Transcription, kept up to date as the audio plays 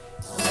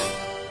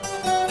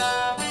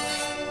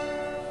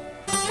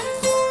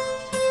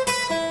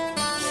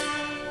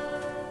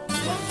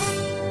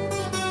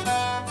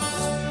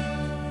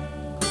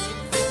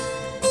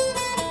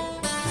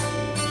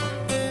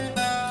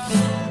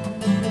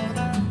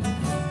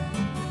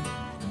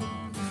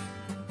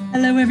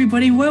Hello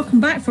everybody,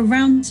 welcome back for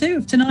round 2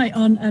 of tonight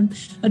on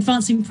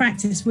Advancing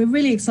Practice. We're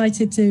really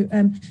excited to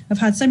have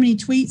had so many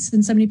tweets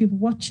and so many people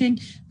watching.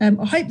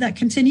 I hope that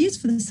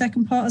continues for the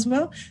second part as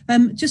well.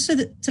 Just so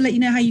that to let you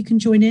know how you can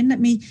join in,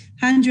 let me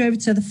hand you over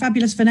to the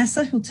fabulous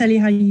Vanessa, who'll tell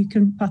you how you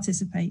can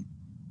participate.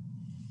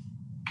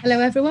 Hello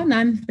everyone,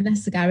 I'm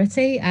Vanessa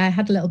Garrity. I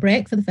had a little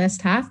break for the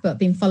first half, but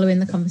been following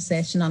the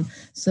conversation on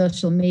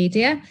social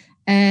media.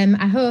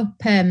 I hope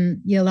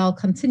you'll all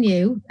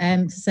continue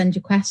to send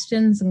your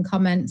questions and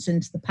comments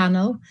into the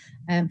panel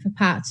for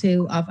part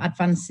 2 of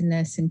Advancing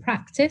Nursing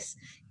Practice.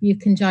 You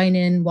can join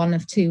in one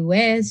of 2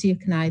 ways. You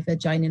can either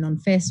join in on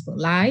Facebook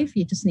Live.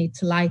 You just need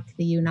to like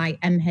the Unite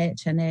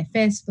MHNA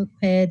Facebook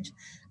page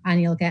and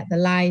you'll get the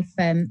live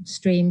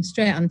stream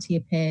straight onto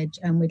your page.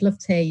 And we'd love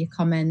to hear your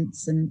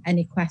comments and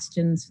any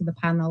questions for the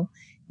panel.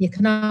 You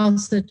can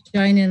also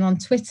join in on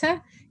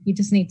Twitter. You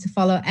just need to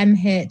follow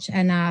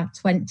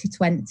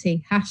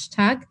MHNR2020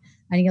 hashtag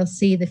and you'll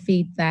see the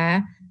feed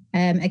there.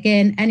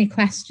 Again, any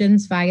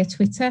questions via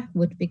Twitter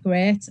would be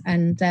great.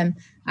 And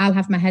I'll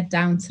have my head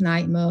down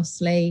tonight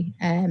mostly,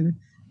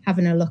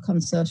 having a look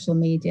on social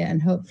media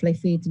and hopefully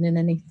feeding in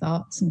any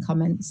thoughts and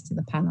comments to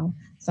the panel.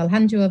 So I'll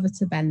hand you over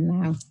to Ben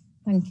now.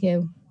 Thank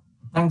you.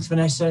 Thanks,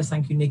 Vanessa.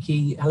 Thank you,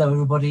 Nikki. Hello,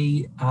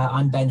 everybody.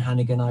 I'm Ben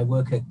Hannigan. I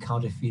work at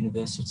Cardiff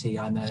University.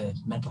 I'm a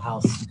mental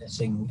health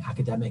nursing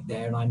academic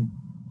there, and I'm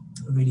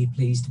really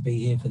pleased to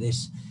be here for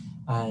this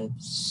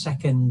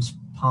second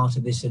part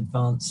of this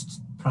advanced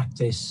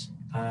practice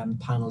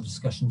panel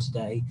discussion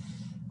today.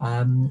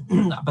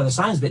 By the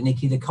sounds of it,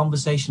 Nikki, the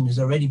conversation has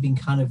already been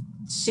kind of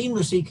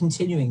seamlessly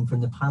continuing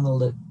from the panel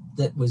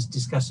that was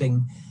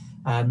discussing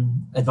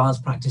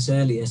advanced practice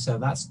earlier, so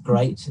that's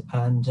great.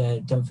 And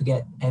don't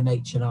forget,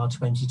 MHNR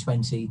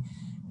 2020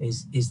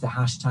 is the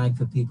hashtag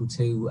for people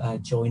to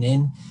join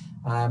in.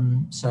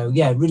 So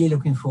yeah, really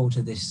looking forward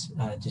to this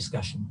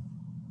discussion.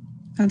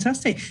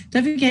 Fantastic.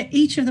 Don't forget,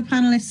 each of the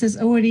panelists has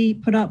already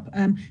put up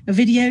a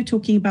video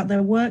talking about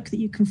their work that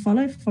you can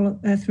follow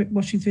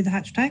watching through the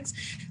hashtags.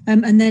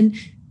 And then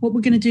what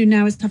we're going to do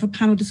now is have a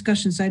panel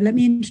discussion. So let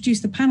me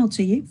introduce the panel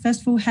to you. First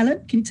of all,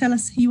 Helen, can you tell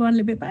us who you are and a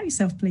little bit about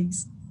yourself,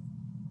 please?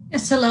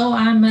 Yes, hello,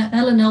 I'm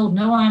Ellen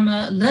Oldknow. I'm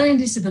a learning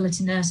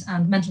disability nurse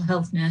and mental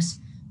health nurse,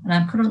 and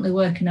I'm currently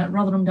working at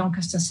Rotherham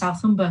Doncaster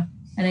South Humber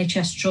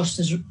NHS Trust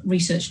as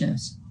research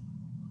nurse.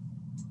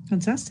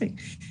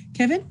 Fantastic.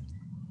 Kevin?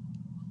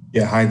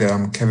 Yeah, hi there,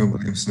 I'm Kevin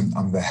Williamson.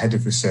 I'm the head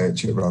of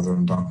research at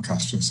Rotherham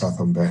Doncaster and South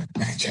Humber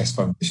NHS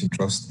Foundation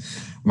Trust.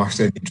 I'm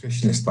actually a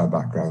nutritionist by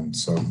background,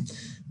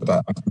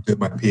 but I'm doing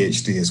my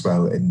PhD as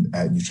well in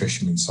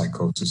nutrition and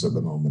psychosis at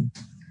the moment.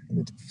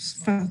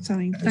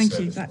 Fantastic, thank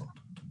you.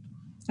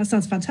 That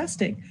sounds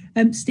fantastic.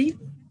 Steve?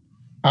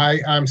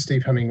 Hi, I'm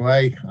Steve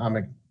Hemingway.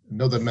 I'm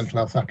another mental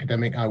health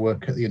academic. I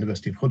work at the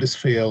University of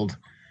Huddersfield.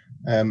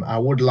 I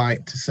would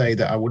like to say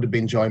that I would have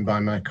been joined by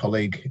my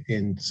colleague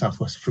from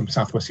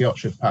South West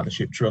Yorkshire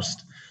Partnership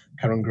Trust,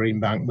 Karen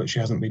Greenbank, but she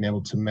hasn't been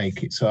able to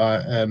make it. So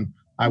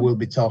I will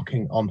be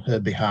talking on her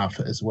behalf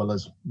as well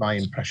as my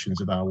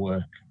impressions of our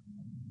work.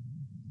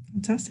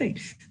 Fantastic.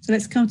 So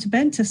let's come to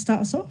Ben to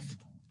start us off.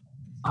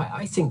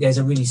 I think there's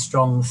a really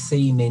strong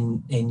theme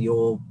in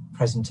your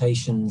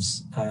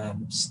presentations,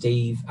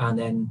 Steve, and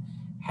then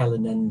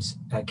Helen and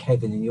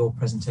Kevin in your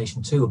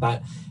presentation too,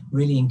 about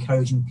really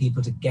encouraging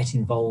people to get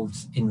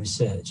involved in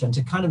research and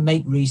to kind of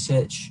make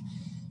research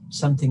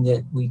something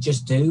that we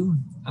just do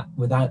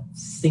without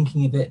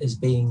thinking of it as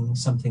being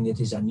something that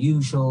is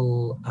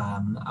unusual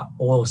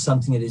or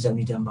something that is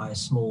only done by a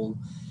small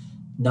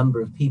number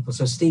of people.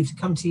 So Steve, to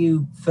come to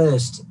you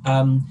first.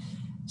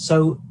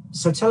 So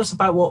tell us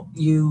about what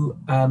you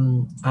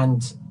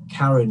and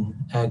Karen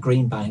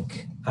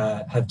Greenbank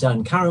have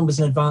done. Karen was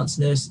an advanced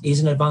nurse,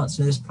 is an advanced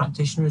nurse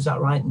practitioner, is that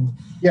right? And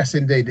yes,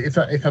 indeed. If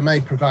I may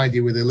provide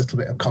you with a little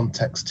bit of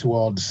context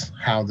towards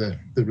how the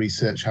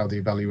research, how the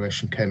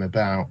evaluation came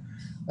about.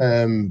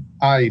 I'm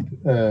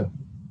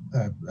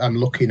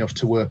lucky enough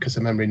to work as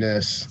a memory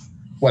nurse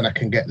when I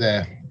can get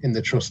there in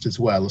the trust as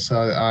well. So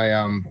I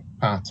am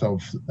part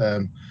of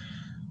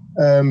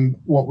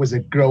what was a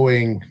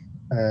growing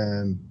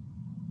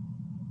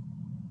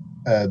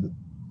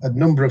a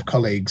number of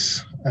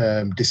colleagues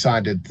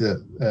decided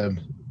that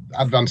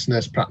advanced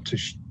nurse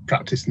practice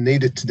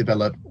needed to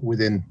develop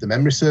within the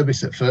memory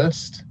service at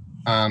first,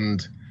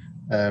 and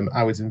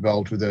I was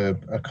involved with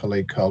a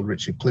colleague called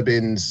Richard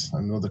Clibbins,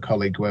 another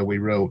colleague, where we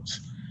wrote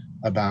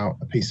about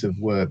a piece of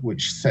work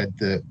which said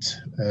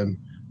that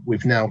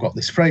we've now got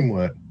this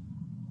framework,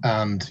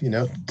 and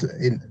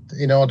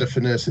in order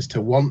for nurses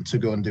to want to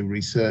go and do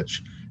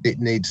research, it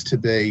needs to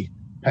be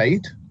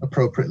paid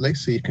appropriately,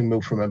 so you can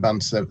move from a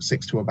band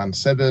 6 to a band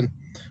 7.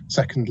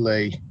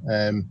 Secondly,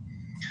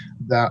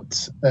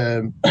 that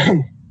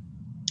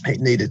it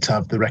needed to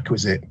have the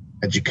requisite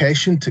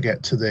education to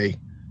get to the,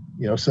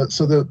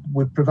 so that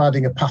we're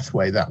providing a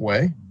pathway that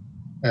way.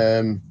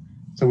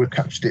 So we've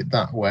captured it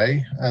that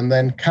way. And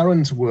then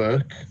Karen's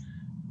work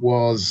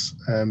was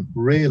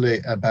really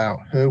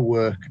about her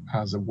work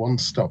as a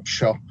one-stop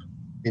shop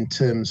in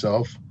terms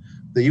of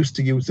they used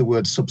to use the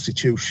word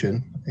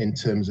substitution in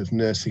terms of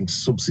nursing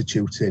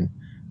substituting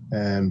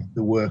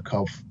the work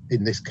of,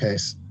 in this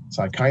case,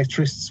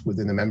 psychiatrists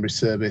within the memory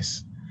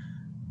service.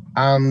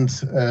 And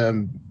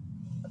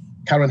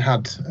Karen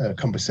had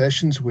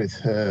conversations with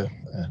her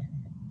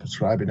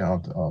prescribing,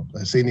 our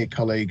senior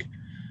colleague,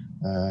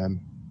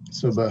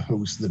 Suba,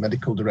 who's the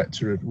medical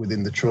director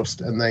within the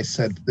trust, and they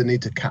said they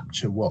need to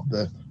capture what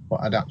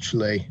had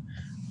actually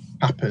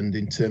happened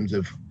in terms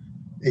of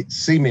it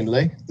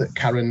seemingly that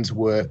Karen's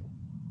work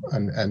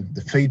and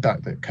the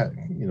feedback that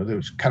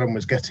Karen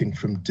was getting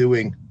from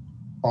doing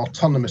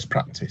autonomous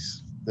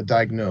practice, the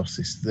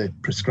diagnosis, the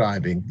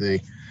prescribing,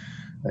 the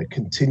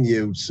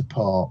continued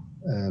support,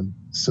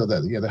 so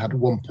that they had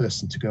one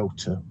person to go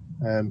to.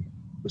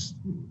 Was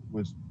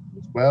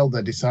well,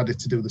 they decided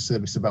to do the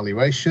service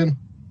evaluation,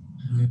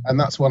 and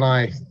that's when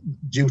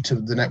due to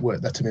the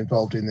network that I'm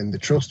involved in the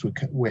trust,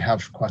 we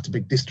have quite a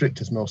big district,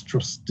 as most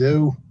trusts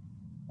do,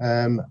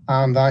 and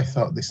I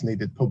thought this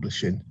needed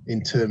publishing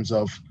in terms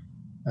of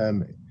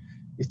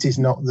it is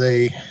not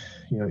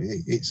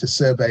it's a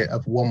survey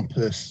of one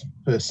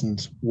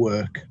person's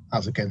work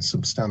as against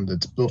some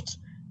standards, but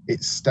in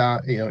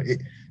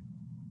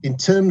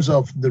terms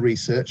of the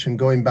research, and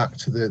going back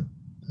to the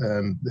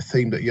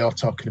theme that you're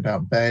talking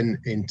about, Ben,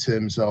 in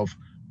terms of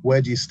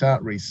where do you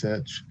start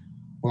research?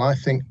 Well, I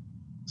think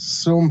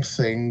some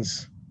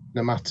things,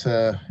 no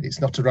matter,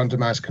 it's not a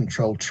randomized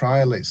controlled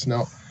trial, it's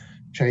not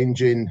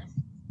changing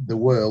the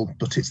world,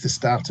 but it's the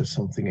start of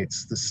something.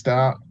 It's the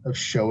start of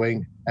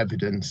showing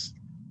evidence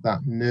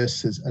that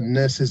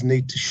nurses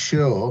need to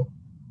show,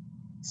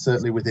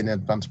 certainly within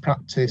advanced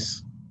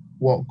practice,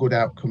 what good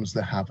outcomes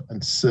they have.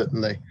 And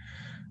certainly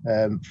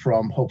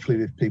from,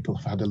 hopefully, if people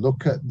have had a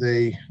look at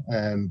the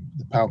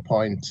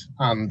PowerPoint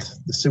and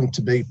the soon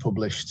to be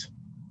published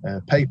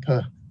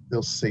paper,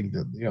 they'll see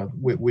that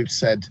we've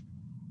said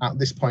at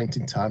this point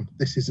in time,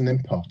 this is an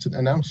important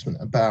announcement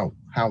about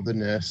how the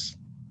nurse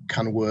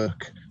can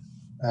work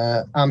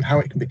and how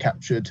it can be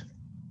captured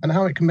and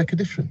how it can make a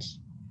difference.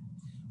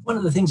 One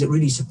of the things that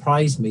really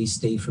surprised me,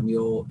 Steve, from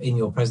in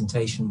your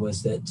presentation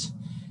was that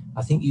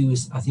I think you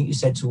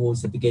said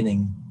towards the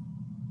beginning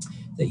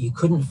that you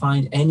couldn't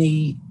find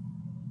any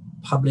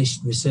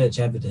published research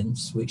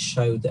evidence which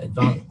showed that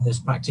advanced nurse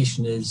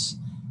practitioners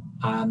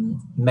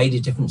made a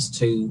difference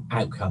to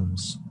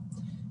outcomes,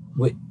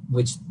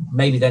 which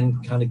maybe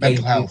then kind of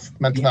gave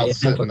mental health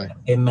certainly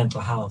in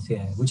mental health,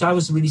 which I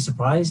was really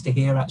surprised to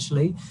hear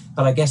actually.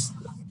 But I guess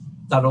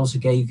that also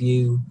gave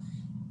you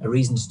a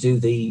reason to do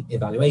the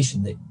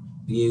evaluation that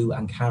you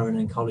and Karen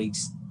and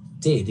colleagues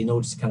did in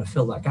order to kind of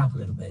fill that gap a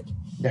little bit.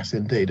 Yes,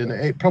 indeed. And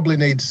it probably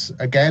needs,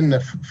 again, a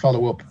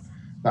follow-up.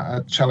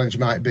 That a challenge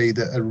might be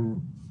that a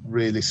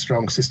really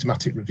strong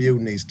systematic review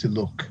needs to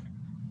look,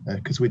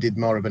 because we did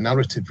more of a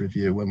narrative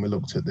review when we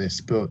looked at this.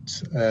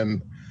 But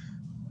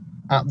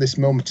at this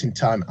moment in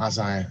time, as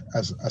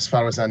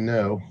far as I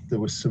know, there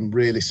was some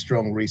really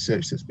strong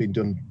research that's been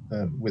done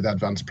with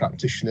advanced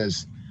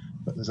practitioners.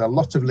 But there's a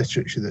lot of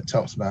literature that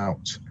talks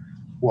about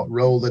what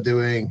role they're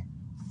doing,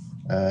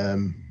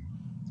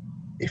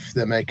 if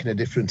they're making a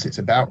difference. It's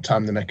about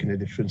time they're making a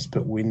difference,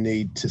 but we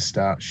need to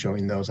start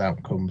showing those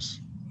outcomes.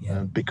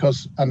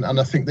 Because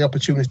I think the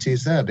opportunity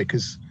is there,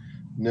 because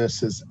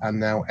nurses are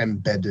now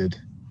embedded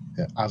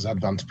as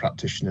advanced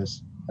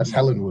practitioners, as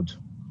Helen would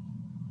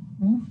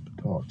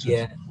report.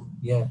 Yeah.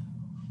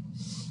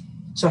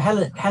 So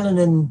Helen,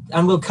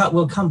 and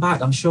we'll come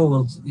back. I'm sure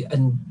we'll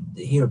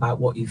hear about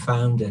what you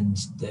found and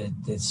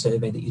the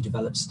survey that you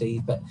developed,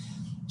 Steve. But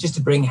just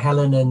to bring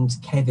Helen and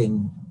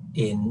Kevin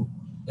in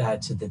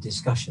to the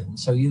discussion.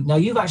 So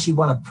you've actually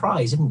won a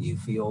prize, haven't you,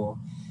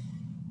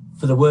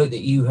 for the work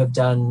that you have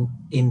done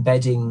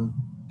embedding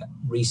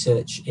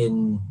research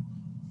in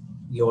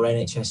your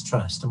NHS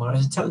trust.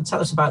 Tell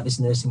us about this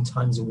Nursing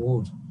Times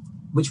Award,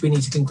 which we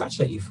need to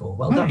congratulate you for.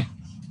 Well done.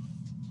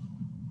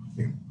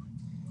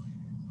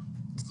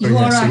 You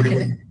all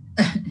right?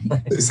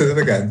 Say that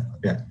again.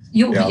 Yeah.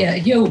 You.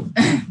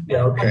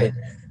 Yeah. Okay.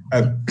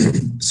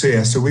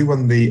 So we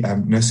won the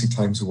Nursing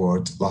Times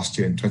Award last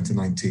year in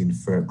 2019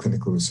 for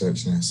clinical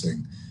research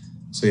nursing.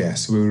 So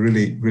we were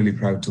really, really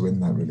proud to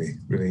win that.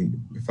 Really,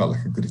 it felt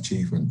like a good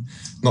achievement,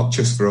 not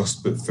just for us,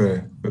 but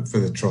for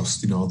the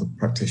trust. The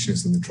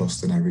practitioners in the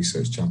trust and our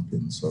research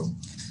champions. So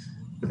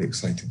really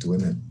excited to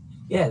win it.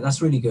 Yeah,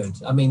 that's really good.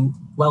 I mean,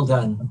 well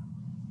done,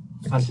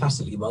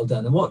 fantastically well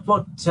done. And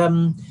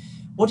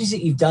what is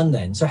it you've done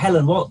then? So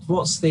Helen, what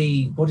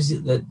is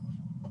it that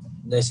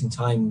Nursing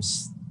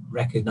Times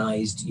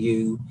recognised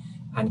you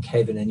and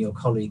Kevin and your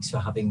colleagues for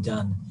having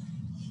done?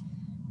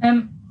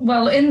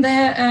 Well, in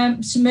their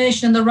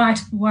summation, the right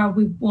while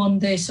we won,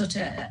 they sort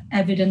of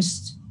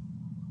evidenced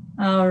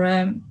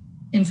our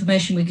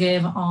information we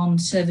gave on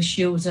service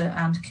user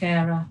and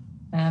carer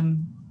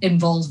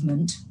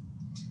involvement.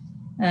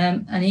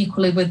 And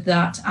equally with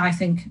that, I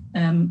think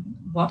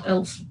what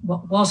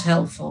was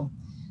helpful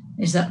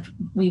is that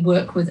we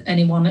work with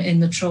anyone in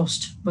the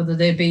trust, whether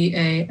they be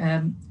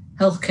a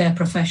healthcare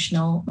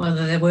professional,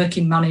 whether they work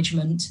in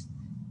management,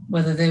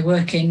 whether they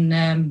work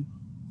in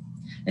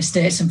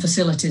estates and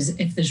facilities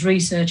if there's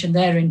research and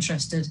they're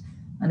interested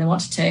and they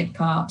want to take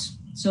part.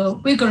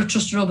 So we've got a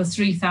trust of over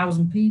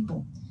 3,000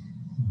 people.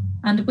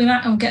 And we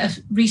might not get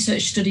a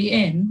research study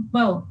in.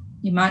 Well,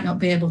 you might not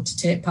be able to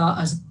take part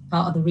as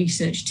part of the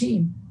research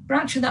team, but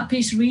actually that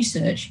piece of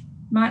research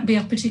might be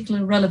of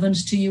particular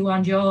relevance to you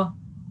and your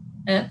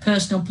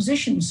personal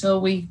position. So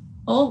we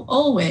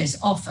always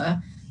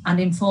offer and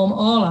inform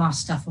all our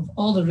staff of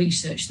all the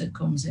research that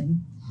comes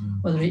in,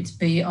 whether it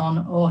be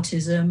on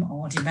autism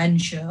or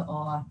dementia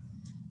or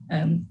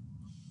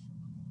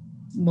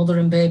mother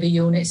and baby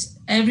units.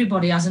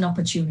 Everybody has an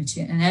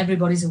opportunity and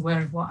everybody's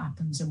aware of what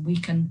happens, and we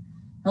can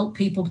help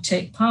people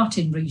take part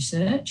in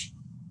research.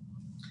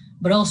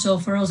 But also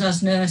for us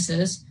as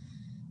nurses,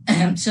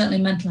 certainly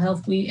mental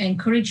health, we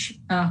encourage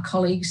our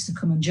colleagues to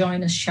come and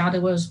join us,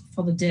 shadow us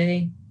for the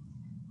day.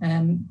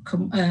 And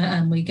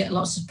we get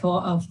lots of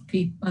support of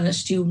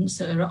students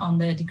that are on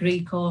their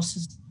degree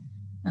courses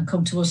and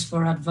come to us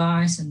for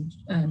advice and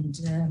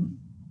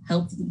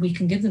help that we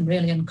can give them,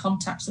 really, and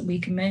contacts that we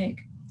can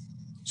make.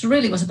 So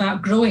really it was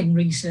about growing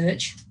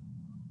research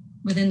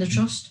within the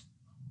trust.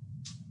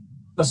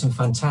 Got some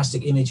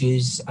fantastic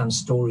images and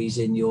stories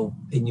in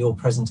your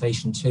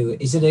presentation too.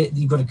 Is it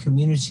you've got a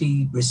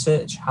community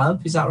research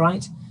hub? Is that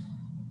right?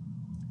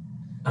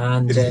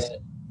 And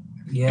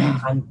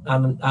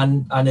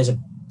and there's a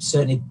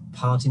certainly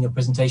part in your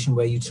presentation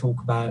where you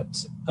talk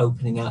about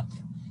opening up,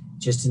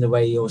 just in the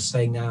way you're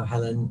saying now,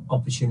 Helen,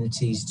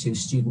 opportunities to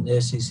student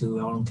nurses who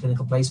are on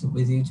clinical placement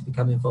with you to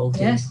become involved.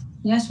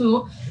 Yes,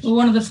 we're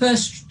one of the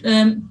first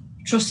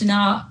trusts in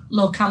our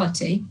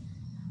locality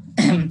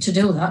to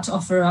do that, to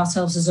offer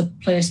ourselves as a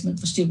placement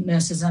for student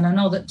nurses. And I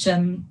know that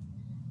the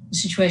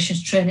situation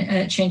is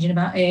changing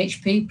about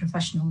AHP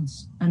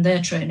professionals and their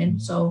training.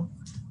 So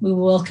we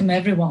will welcome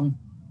everyone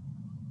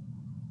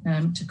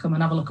to come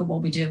and have a look at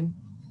what we do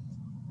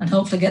and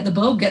hopefully get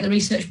the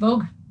research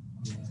bug.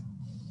 Yeah.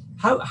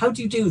 How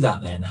do you do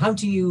that then? How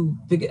do you,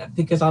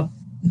 because I've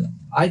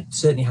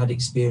certainly had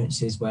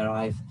experiences where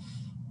I've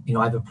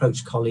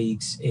approached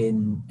colleagues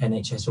in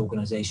NHS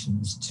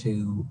organisations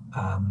to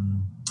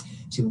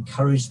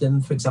encourage them,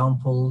 for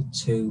example,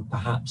 to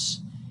perhaps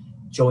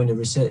join a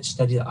research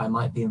study that I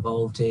might be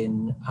involved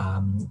in,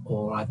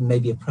 or I've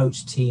maybe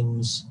approached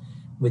teams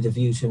with a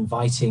view to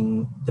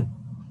inviting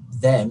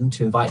them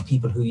to invite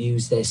people who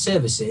use their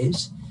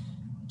services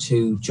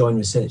to join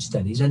research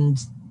studies. And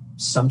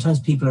sometimes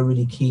people are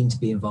really keen to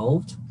be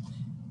involved.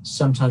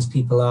 Sometimes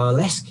people are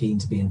less keen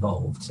to be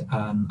involved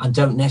and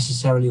don't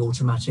necessarily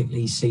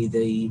automatically see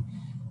the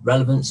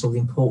relevance or the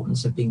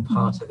importance of being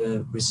part of a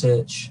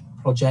research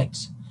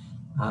project.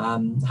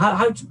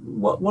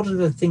 What are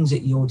the things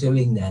that you're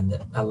doing then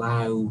that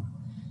allow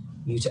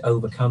you to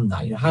overcome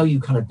that? How are you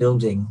kind of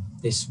building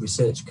this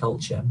research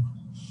culture?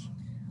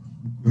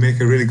 We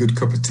make a really good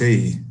cup of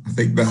tea. I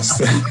think that's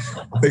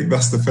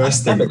the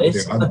first thing that we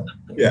do.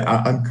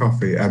 And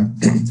coffee.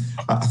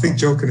 I think,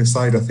 joking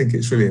aside, I think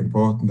it's really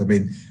important. I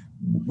mean,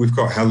 we've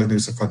got Helen,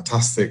 who's a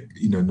fantastic,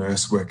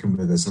 nurse working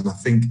with us, and I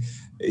think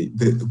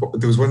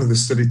there was one of the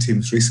study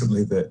teams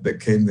recently that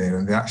came there,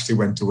 and they actually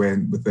went away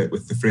with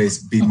the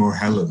phrase "Be more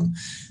Helen,"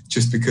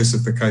 just because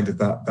of the kind of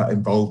that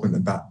involvement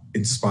and that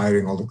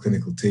inspiring all the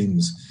clinical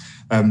teams.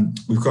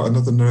 We've got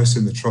another nurse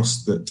in the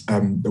trust that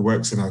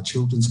works in our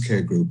children's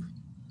care group,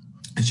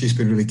 and she's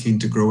been really keen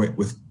to grow it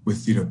with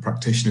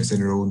practitioners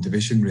in her own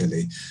division,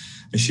 really.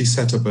 And she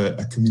set up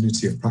a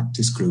community of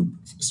practice group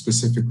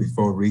specifically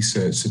for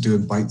research, so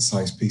doing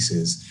bite-sized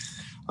pieces.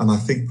 And I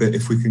think that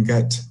if we can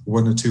get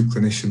one or two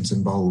clinicians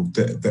involved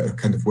that are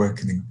kind of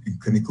working in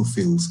clinical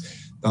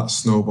fields, that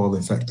snowball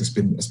effect has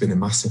been a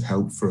massive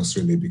help for us,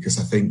 really, because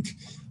I think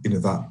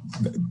that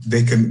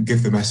they can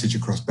give the message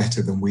across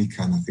better than we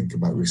can. I think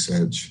about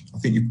research. I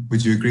think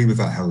would you agree with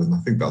that, Helen? I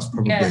think that's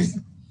probably. Yes.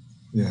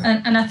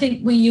 Yeah. And I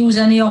think we use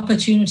any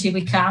opportunity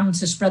we can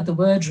to spread the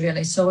word,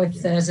 really. So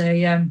if there's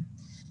a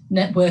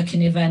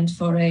networking event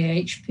for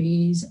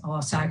AHPs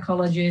or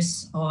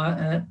psychologists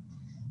or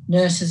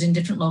nurses in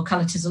different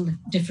localities or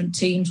different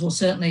teams, will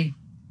certainly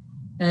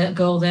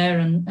go there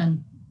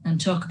and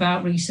talk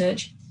about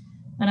research.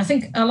 And I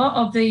think a lot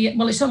of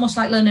it's almost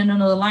like learning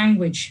another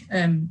language,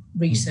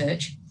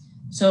 research.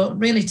 So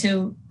really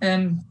to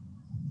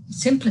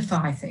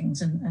simplify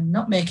things and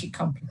not make it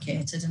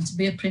complicated, and to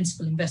be a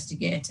principal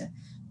investigator.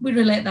 We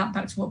relate that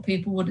back to what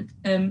people would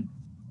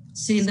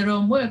see in their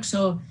own work.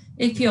 So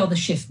if you're the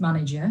shift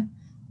manager,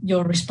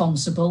 you're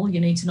responsible. You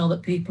need to know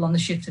that people on the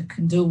shift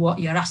can do what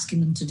you're asking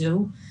them to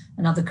do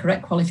and have the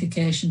correct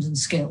qualifications and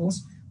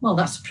skills. Well,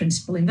 that's a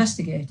principal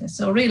investigator.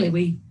 So really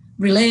we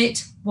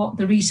relate what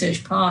the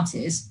research part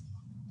is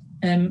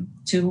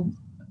to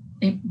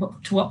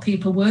what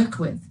people work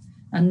with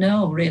and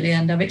know, really,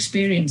 and have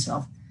experience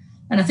of.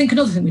 And I think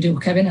another thing we do,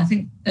 Kevin, I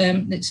think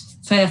it's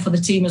fair for the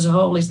team as a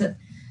whole, is that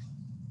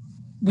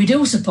we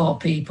do support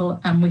people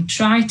and we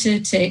try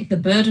to take the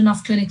burden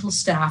off clinical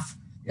staff,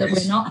 that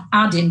we're not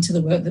adding to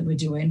the work that we're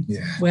doing.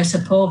 Yeah. We're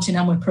supporting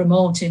and we're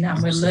promoting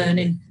and we're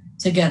learning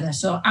together.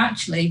 So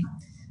actually,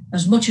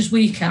 as much as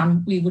we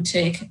can, we would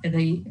take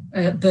the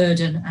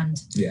burden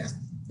and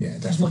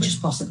as much as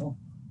possible.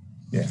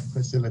 Yeah,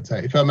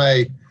 facilitate. If I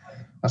may,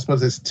 I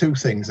suppose there's two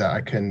things that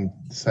I can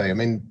say. I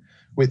mean,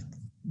 with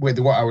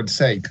what I would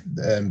say,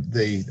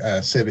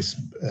 the service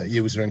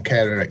user and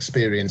carer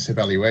experience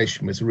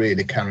evaluation was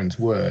really Karen's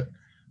work.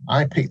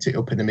 I picked it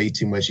up in a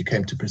meeting where she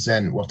came to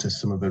present what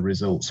some of her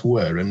results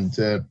were, and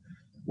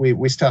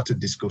we started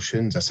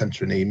discussions. I sent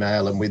her an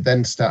email, and we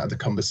then started the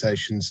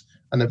conversations,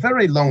 and a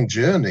very long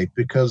journey,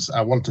 because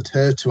I wanted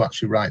her to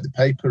actually write the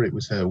paper. It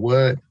was her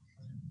work.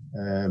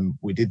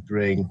 We did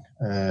bring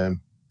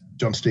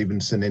John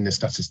Stevenson in, a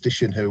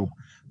statistician, who,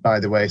 by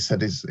the way,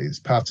 said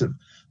is part of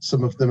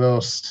some of the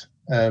most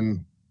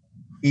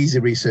easy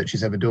research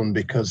he's ever done,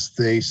 because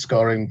the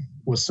scoring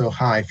was so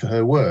high for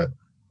her work.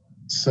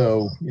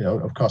 So,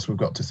 of course, we've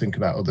got to think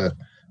about other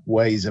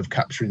ways of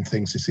capturing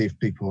things to see if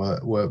people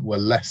were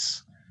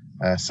less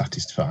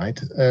satisfied.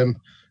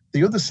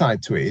 The other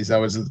side to it is I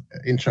was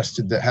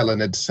interested that Helen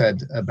had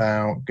said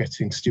about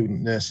getting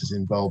student nurses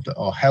involved,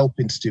 or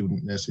helping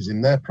student nurses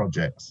in their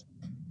projects.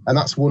 And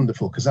that's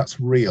wonderful, because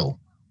that's real.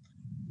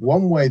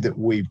 One way that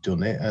we've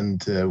done it,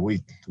 and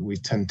we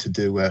tend to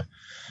do a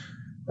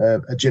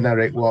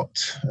generic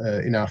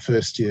in our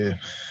first year,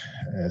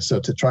 so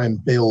to try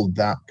and build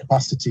that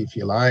capacity, if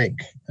you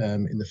like.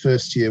 In the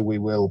first year, we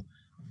will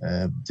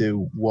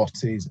do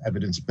what is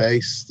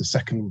evidence-based. The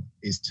second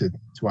is to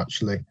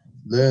actually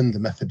learn the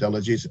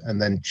methodologies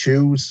and then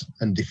choose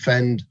and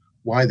defend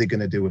why they're going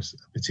to do a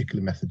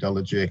particular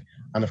methodology.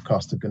 And of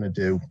course, they're going to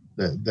do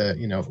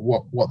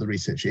what the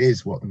research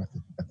is, what the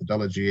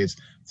methodology is.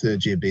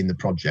 Third year being the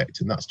project,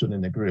 and that's done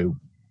in a group.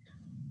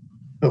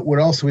 But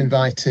we're also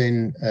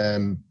inviting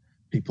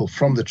people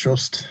from the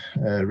trust,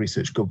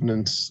 research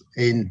governance,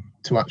 in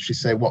to actually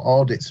say what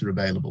audits are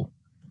available.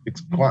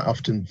 It's quite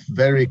often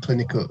very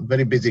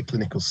busy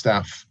clinical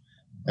staff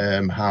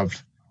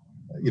have,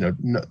 they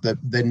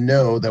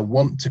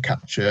want to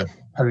capture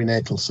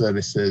perinatal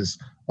services,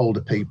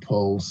 older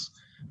people's,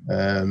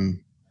 the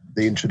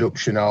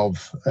introduction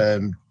of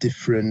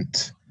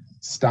different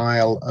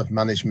style of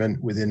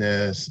management within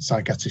a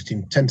psychiatric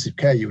intensive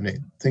care unit.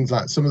 Things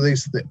like some of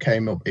these that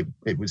came up,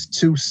 it was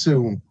too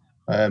soon.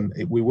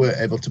 We weren't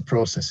able to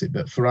process it,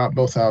 but for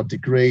both our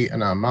degree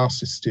and our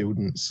master's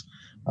students,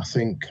 I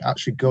think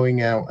actually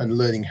going out and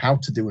learning how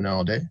to do an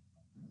audit,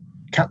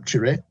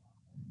 capture it,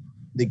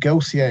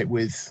 negotiate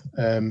with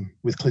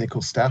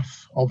clinical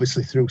staff,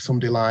 obviously through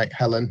somebody like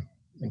Helen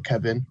and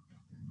Kevin,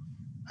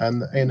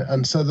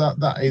 and so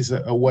that is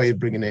a way of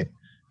bringing it,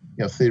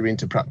 theory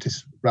into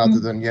practice, rather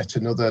than yet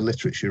another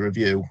literature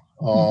review,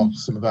 or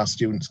some of our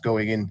students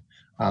going in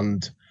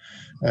and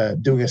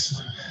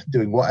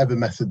doing whatever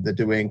method they're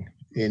doing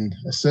in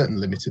a certain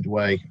limited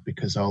way,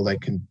 because all they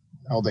can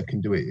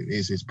do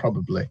is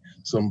probably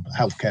some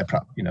healthcare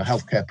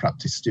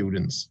practice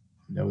students.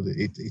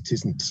 It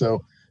isn't.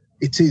 So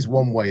it is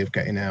one way of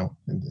getting out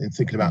and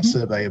thinking about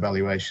survey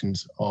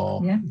evaluations,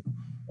 or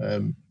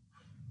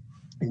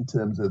in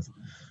terms of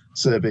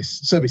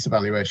service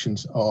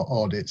evaluations or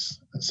audits.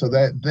 So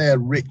they're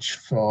rich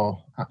for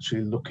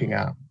actually looking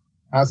at,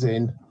 as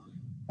in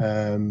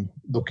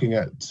looking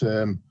at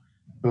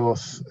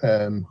both,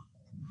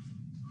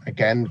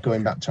 again,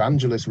 going back to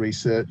Angela's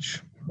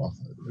research, well,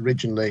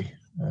 originally,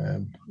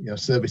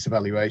 service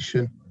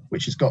evaluation,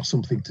 which has got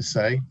something to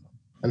say.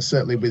 And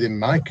certainly within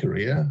my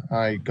career,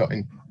 I got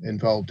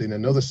involved in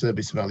another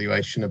service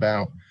evaluation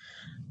about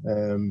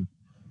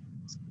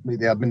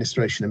the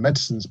administration of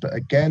medicines, but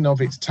again,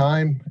 of its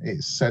time,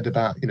 it's said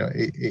about,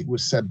 it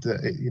was said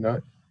that,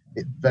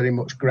 it very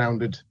much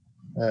grounded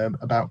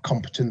about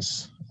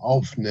competence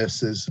of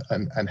nurses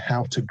and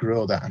how to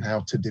grow that and how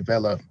to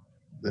develop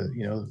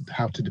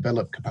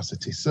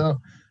capacity. So,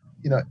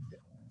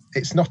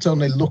 it's not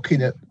only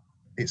that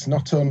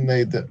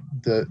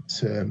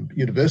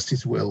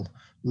universities will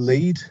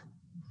lead,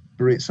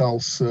 but it's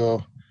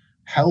also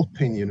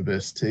helping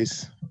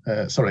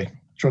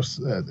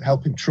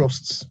helping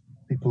trusts,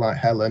 people like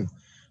Helen,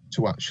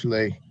 to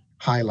actually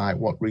highlight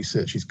what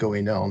research is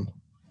going on,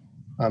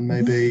 and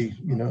maybe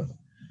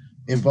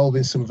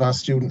involving some of our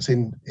students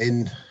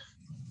in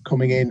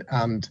coming in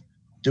and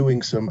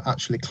doing some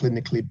actually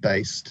clinically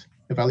based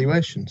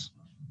evaluations.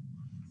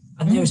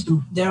 And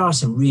there are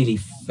some really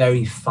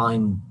very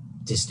fine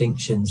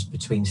distinctions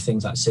between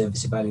things like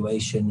service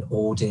evaluation,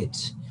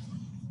 audit,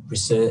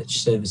 research,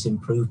 service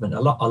improvement. A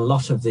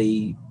lot of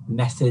the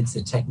methods,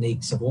 the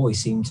techniques have always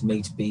seemed to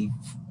me to be,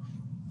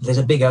 there's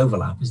a big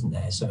overlap, isn't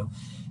there? So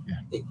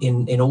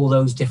in all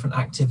those different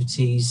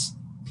activities,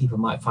 people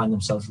might find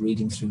themselves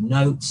reading through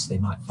notes, they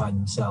might find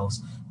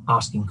themselves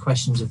asking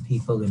questions of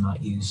people, they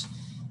might use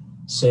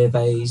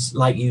surveys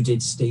like you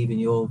did, Steve, in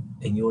your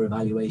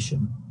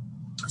evaluation.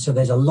 So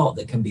there's a lot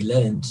that can be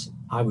learned,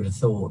 I would have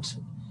thought,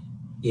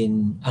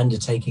 in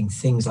undertaking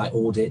things like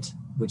audit,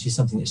 which is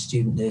something that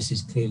student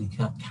nurses clearly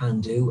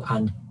can do,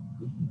 and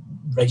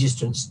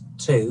registrants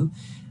too,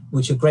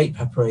 which are great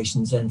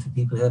preparations then for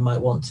people who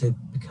might want to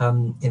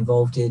become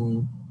involved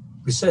in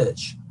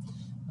research.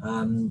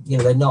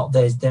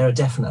 There are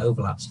definite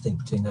overlaps, I think,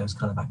 between those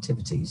kind of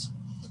activities.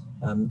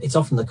 It's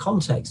often the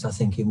context, I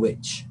think, in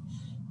which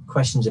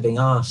questions are being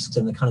asked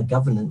and the kind of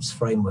governance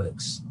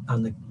frameworks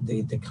and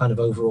the kind of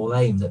overall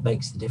aim that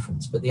makes the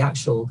difference. But the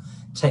actual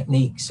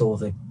techniques or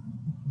the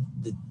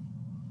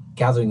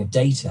gathering of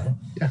data,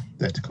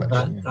 data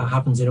collection, that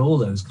happens in all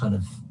those kind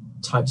of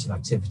types of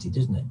activity,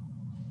 doesn't it?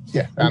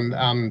 Yeah,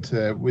 and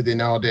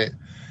within audit,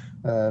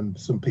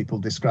 some people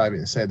describe it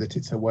and say that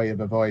it's a way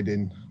of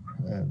avoiding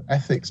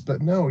ethics, but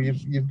no,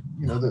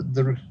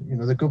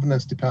 the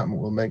governance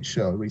department will make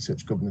sure,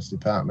 research governance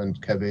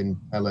department, Kevin,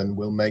 Helen,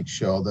 will make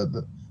sure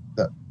that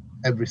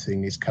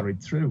everything is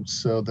carried through,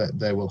 so that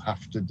they will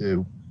have to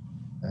do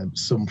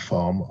some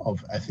form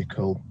of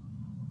ethical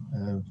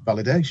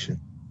validation.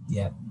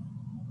 Yeah.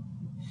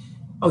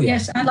 Oh yeah.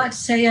 Yes, I'd like to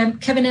say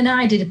Kevin and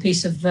I did a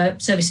piece of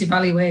service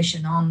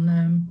evaluation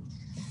on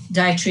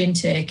dietary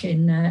intake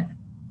in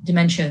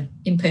dementia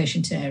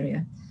inpatient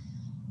area,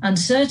 and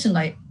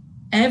certainly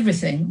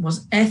everything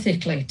was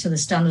ethically to the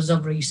standards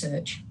of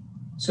research.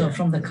 So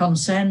from the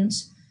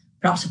consents,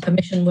 perhaps a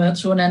permission weren't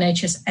through an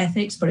NHS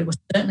ethics, but it was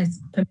certainly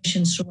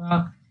permissions through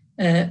our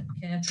care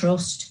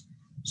trust.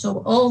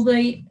 So all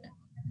the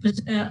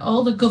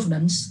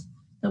governance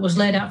that was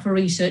laid out for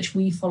research,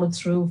 we followed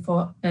through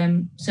for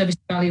service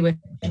evaluation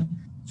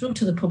through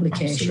to the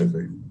publication.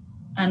 Absolutely.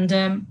 And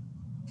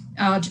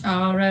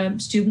our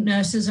student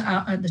nurses,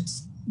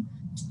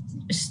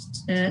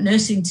 the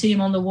nursing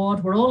team on the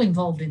ward were all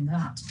involved in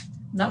that.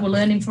 That we're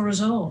learning for us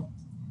all.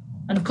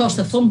 And of course,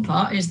 the fun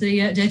part is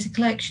the data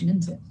collection,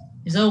 isn't it?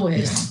 Is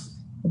always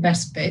the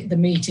best bit, the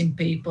meeting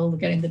people,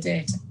 getting the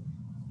data.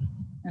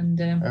 And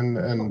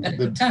had a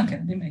good time,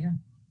 didn't we? Yeah.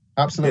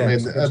 Absolutely.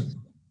 Yeah,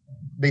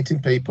 meeting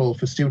people,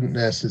 for student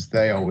nurses,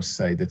 they always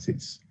say that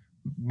it's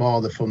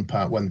more the fun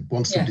part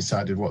once they've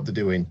decided what they're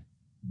doing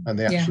and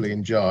they actually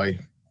enjoy.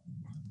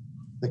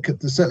 They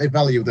certainly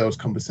value those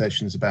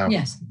conversations about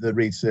the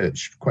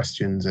research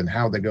questions and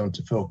how they're going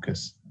to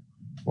focus,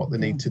 what they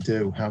need to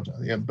do,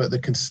 but they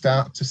can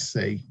start to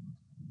see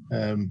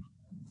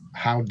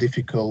how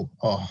difficult,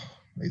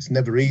 it's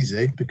never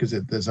easy, because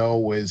there's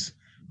always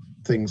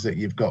things that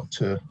you've got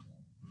to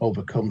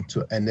overcome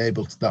to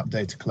enable that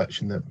data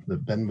collection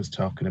that Ben was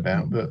talking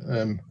about. But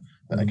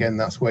again,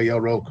 that's where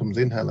your role comes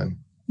in, Helen.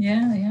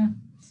 Yeah.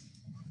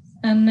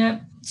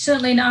 And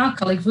certainly in our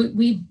college,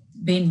 we've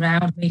been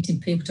round meeting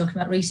people talking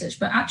about research,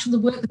 but actually the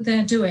work that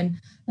they're doing,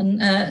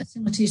 and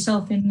similar to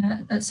yourself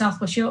at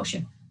South West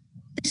Yorkshire,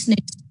 this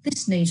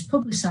needs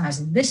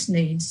publicising, this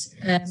needs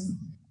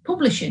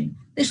publishing.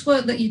 This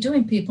work that you're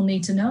doing, people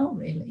need to know,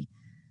 really.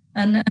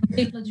 And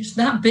people are just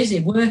that busy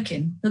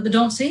working that they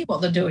don't see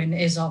what they're doing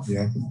is of.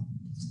 Yeah.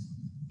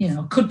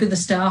 Could be the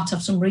start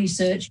of some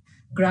research,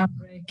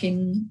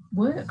 groundbreaking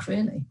work,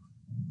 really.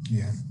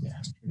 Yeah.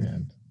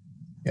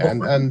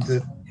 And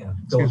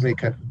excuse me,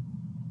 Kevin.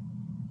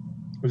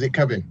 Was it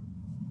Kevin?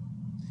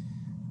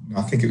 No,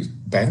 I think it was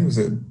Ben. Was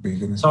it?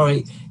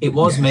 Sorry, it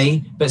was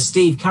me. But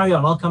Steve, carry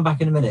on. I'll come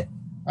back in a minute.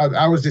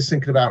 I was just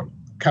thinking about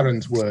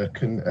Karen's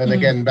work, and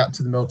again back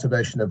to the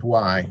motivation of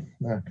why.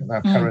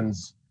 Now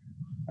Karen's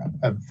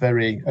a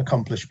very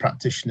accomplished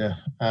practitioner,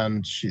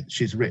 and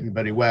she's written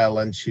very well,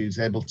 and she's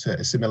able to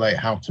assimilate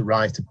how to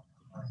write.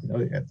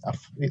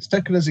 It's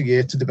taken us a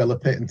year to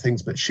develop it and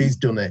things, but she's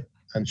done it,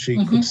 and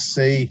she could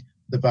see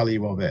the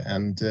value of it,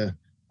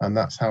 and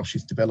that's how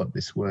she's developed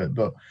this work.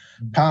 But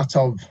part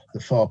of the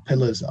 4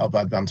 pillars of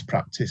advanced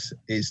practice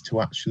is to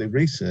actually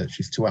research,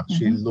 is to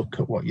actually look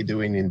at what you're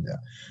doing in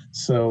there.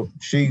 So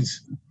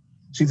she's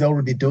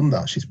already done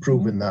that, she's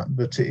proven that,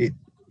 but it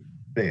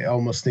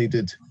almost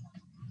needed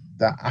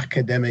that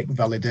academic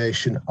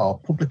validation or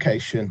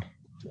publication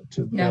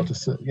to be able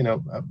to,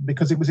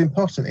 because it was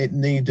important, it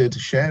needed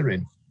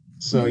sharing.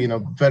 So,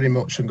 very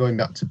much, and going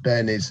back to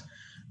Ben, is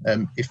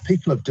if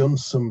people have done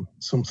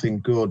something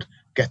good,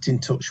 get in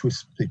touch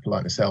with people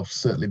like myself,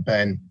 certainly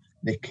Ben,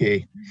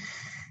 Nikki,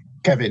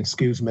 Kevin,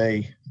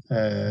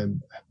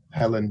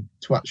 Helen,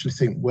 to actually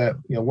think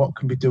what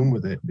can be done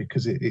with it,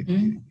 because it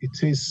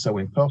is so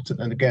important.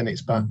 And again,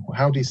 it's back,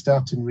 how do you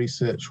start in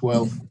research?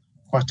 Well,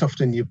 quite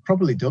often you've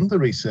probably done the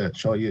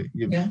research, or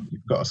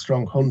you've got a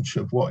strong hunch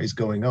of what is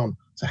going on.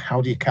 So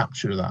how do you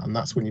capture that? And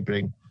that's when you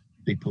bring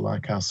people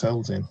like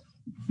ourselves in.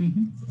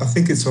 I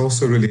think it's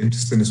also really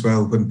interesting as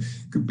well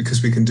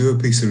because we can do a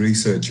piece of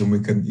research and we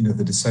can,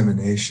 the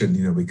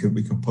dissemination, we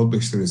can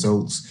publish the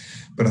results,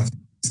 but I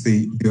think it's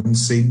the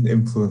unseen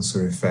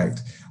influencer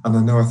effect.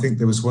 And I think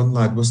there was one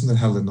lad, wasn't there,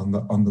 Helen,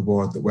 on the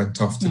ward that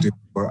went off to do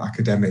more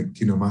academic,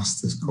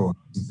 master's course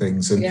and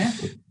things, and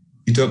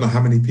you don't know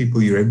how many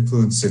people you're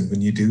influencing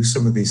when you do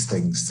some of these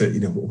things, that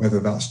whether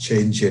that's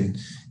changing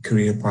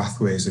career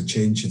pathways or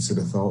changing sort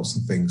of thoughts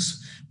and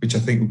things, which I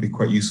think would be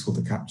quite useful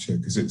to capture,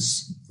 because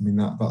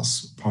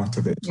that's part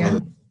of it as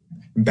well.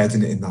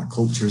 Embedding it in that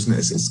culture, isn't it?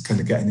 It's kind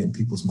of getting it in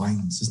people's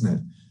minds,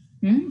 isn't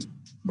it?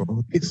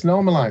 It's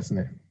normalising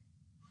it.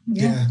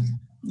 Yeah,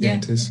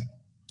 it is.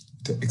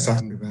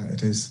 Exactly that.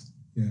 It is.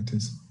 Yeah, it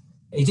is.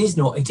 It is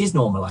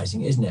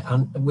normalising, isn't it?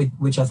 And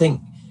which I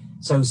think.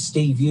 So,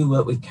 Steve, you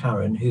work with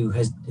Karen, who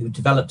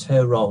developed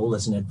her role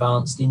as an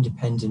advanced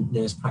independent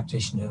nurse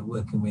practitioner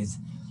working with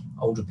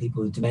older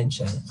people with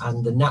dementia,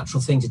 and the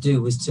natural thing to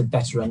do was to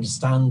better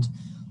understand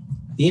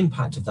the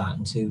impact of that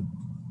and to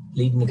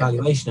lead an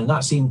evaluation. And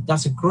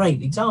that's a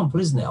great example,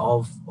 isn't it,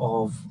 of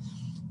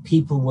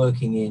people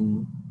working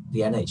in the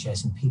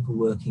NHS and people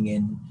working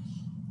in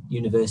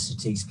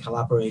universities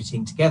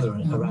collaborating together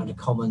around a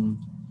common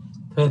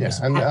purpose.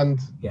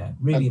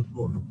 Really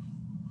important.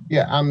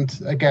 Yeah, and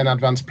again,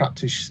 advanced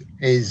practice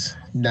is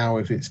now,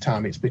 if it's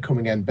time, it's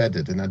becoming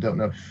embedded. And I don't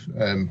know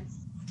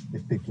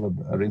if people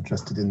are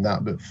interested in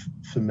that, but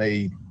for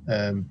me,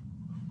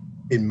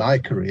 in my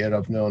career,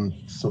 I've known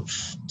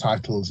such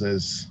titles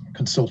as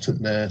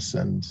consultant nurse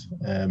and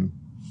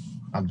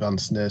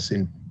advanced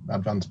nursing,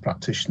 advanced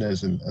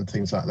practitioners and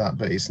things like that.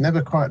 But it's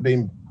never quite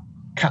been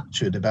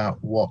captured about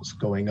what's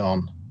going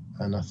on.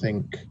 And I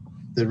think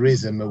there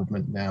is a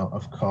movement now,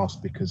 of course,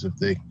 because of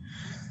the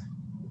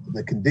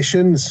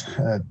conditions.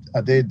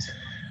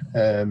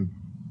 Again,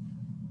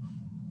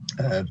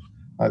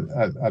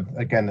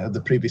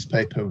 the previous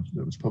paper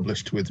that was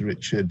published with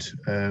Richard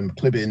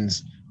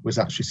Clibbins was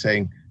actually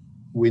saying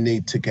we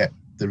need to get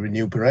the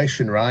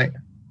remuneration right.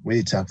 We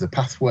need to have the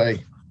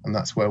pathway, and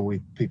that's where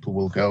people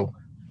will go.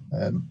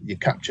 You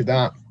capture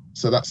that.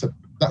 So that's a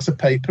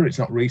paper. It's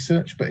not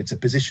research, but it's a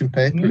position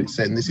paper. It's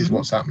saying this is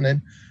what's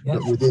happening,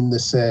 but within the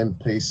same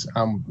piece.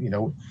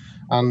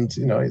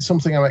 It's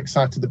something I'm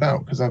excited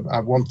about because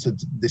I've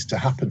wanted this to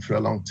happen for a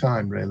long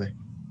time, really.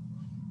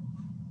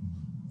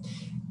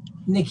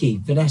 Nikki,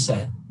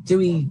 Vanessa,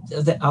 maybe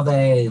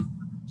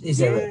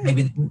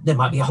there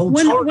might be a whole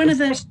ton of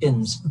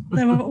questions.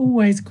 There are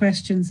always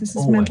questions. This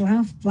is mental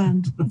health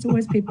land. There's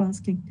always people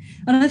asking.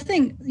 And I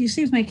think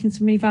Steve's making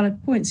some really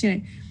valid points,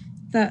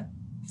 that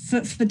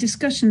for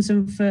discussions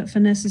and for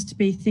nurses to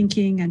be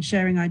thinking and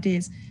sharing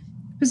ideas,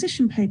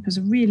 position papers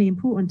are really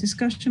important.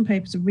 Discussion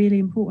papers are really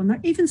important. Like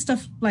even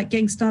stuff like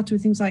getting started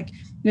with things like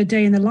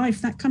day in the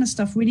life, that kind of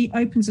stuff really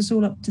opens us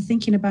all up to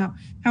thinking about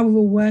how we're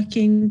all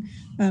working,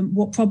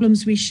 what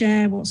problems we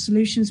share, what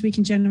solutions we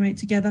can generate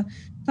together.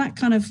 That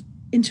kind of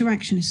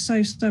interaction is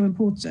so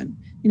important.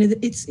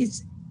 It's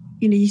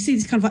you see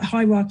this kind of like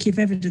hierarchy of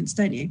evidence,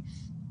 don't you?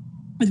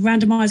 With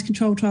randomized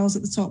controlled trials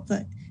at the top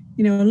that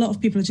a lot of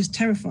people are just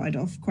terrified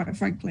of, quite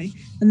frankly.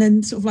 And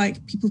then sort of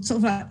like people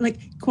sort of like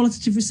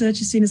qualitative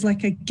research is seen as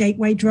like a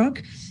gateway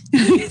drug.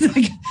 It's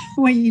like,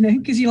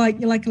 because you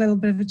like a little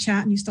bit of a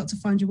chat and you start to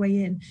find your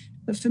way in.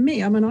 But for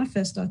me, when I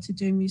first started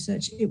doing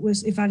research, it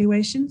was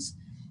evaluations.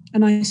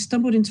 And I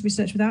stumbled into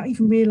research without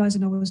even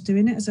realizing I was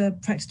doing it as a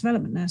practice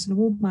development nurse and a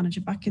ward manager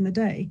back in the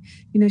day.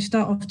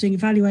 Start off doing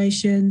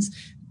evaluations,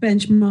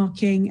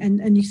 benchmarking,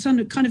 and you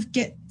kind of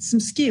get some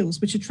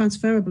skills which are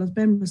transferable, as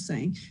Ben was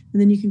saying,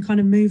 and then you can kind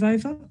of move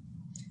over.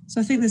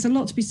 So I think there's a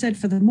lot to be said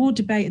for the more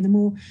debate and the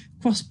more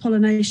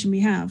cross-pollination we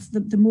have,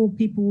 the more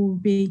people will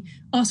be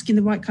asking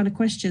the right kind of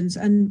questions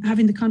and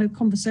having the kind of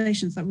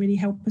conversations that really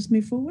help us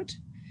move forward.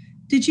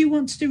 Did you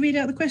want to read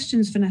out the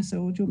questions, Vanessa,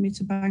 or do you want me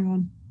to bang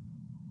on?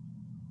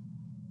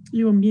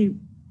 You're on mute.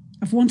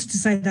 I've wanted to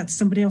say that to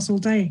somebody else all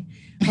day.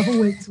 I've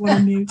always one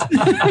on mute.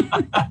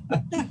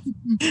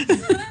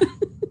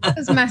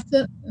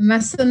 My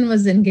son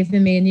was in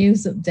giving me a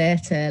news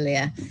update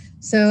earlier.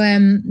 So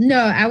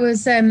I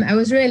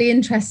was really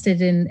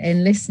interested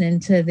in listening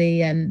to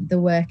the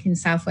work in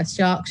South West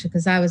Yorkshire,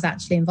 because I was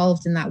actually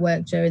involved in that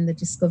work during the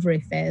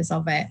discovery phase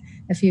of it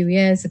a few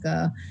years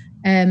ago.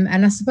 And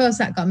I suppose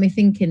that got me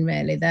thinking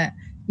really that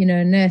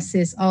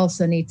nurses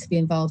also need to be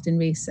involved in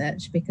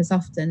research, because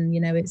often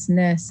it's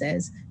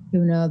nurses who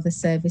know the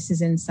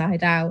services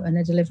inside out and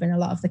are delivering a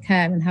lot of the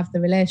care and have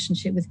the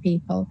relationship with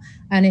people.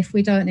 And if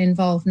we don't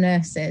involve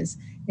nurses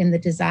in the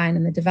design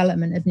and the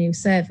development of new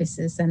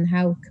services, then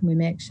how can we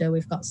make sure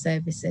we've got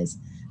services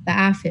that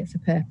are fit for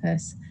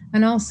purpose?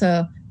 And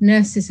also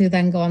nurses who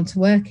then go on to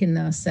work in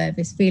those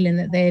services, feeling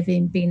that they've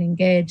been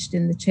engaged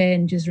in the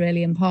change is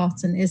really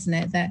important, isn't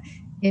it? That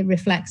it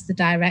reflects the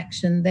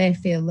direction they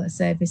feel that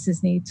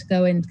services need to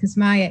go in. Because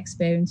my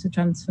experience of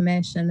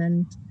transformation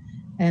and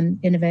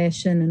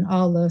innovation and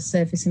all those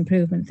service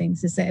improvement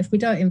things is that if we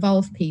don't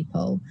involve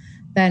people,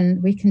 then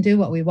we can do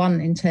what we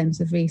want in terms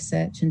of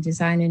research and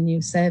designing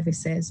new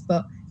services.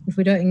 But if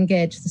we don't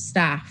engage the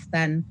staff,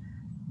 then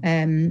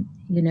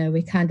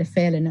we're kind of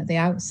failing at the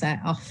outset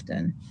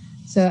often.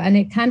 So, and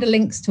it kind of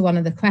links to one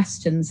of the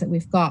questions that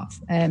we've got,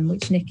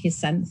 which Nick has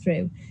sent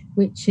through,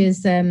 which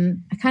is, I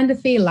kind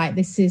of feel like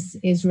this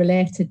is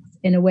related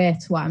in a way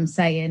to what I'm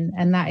saying,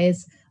 and that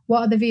is,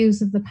 what are the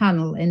views of the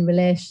panel in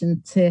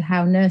relation to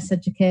how nurse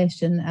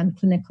education and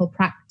clinical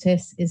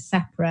practice is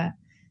separate?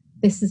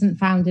 This isn't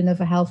found in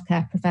other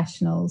healthcare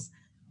professionals.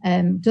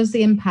 Does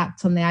the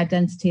impact on the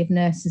identity of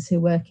nurses who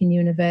work in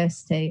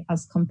university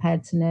as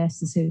compared to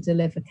nurses who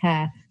deliver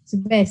care? So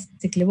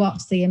basically,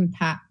 what's the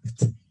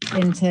impact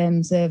in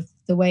terms of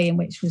the way in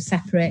which we've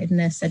separated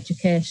nurse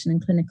education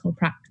and clinical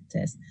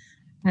practice?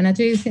 And I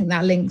do think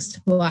that links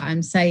to what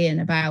I'm saying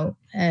about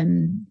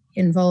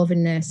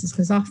involving nurses,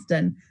 because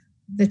often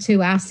the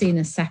two are seen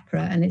as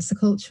separate, and it's a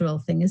cultural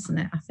thing, isn't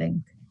it, I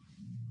think?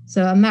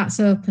 So, and that's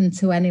open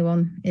to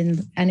anyone in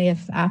any of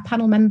our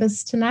panel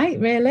members tonight,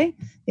 really.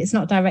 It's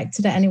not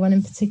directed at anyone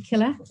in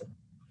particular.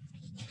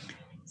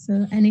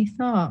 So any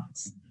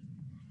thoughts?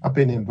 I've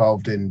been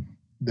involved in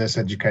nurse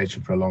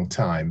education for a long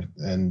time,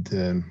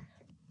 and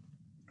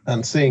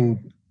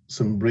seeing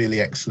some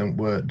really excellent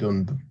work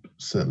done,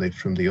 certainly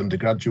from the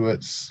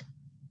undergraduates,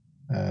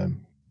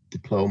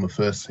 diploma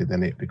firstly,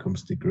 then it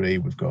becomes degree.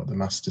 We've got the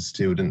master's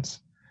students,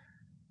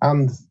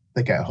 and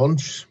they get a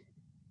hunch.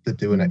 They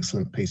do an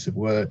excellent piece of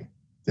work.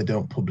 They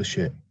don't publish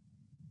it.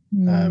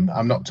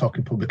 I'm not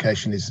talking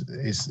publication is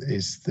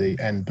the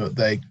end, but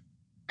they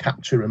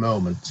capture a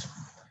moment.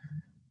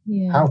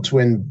 Yeah. How to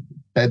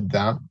embed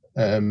that?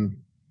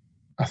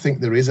 I think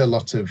there is a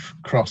lot of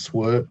cross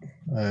work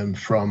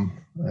from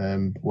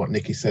what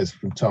Nikki says,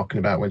 from talking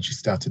about when she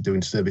started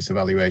doing service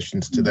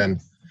evaluations to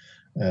then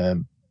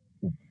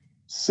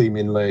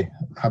seemingly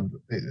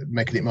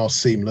making it more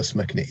seamless,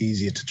 making it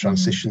easier to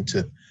transition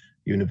to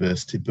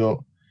university. But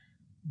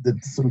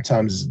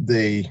sometimes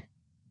the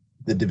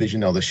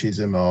division or the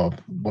schism or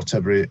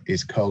whatever it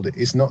is called, it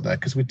is not there,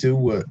 because we do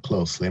work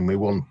closely and we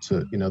want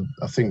to,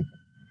 I think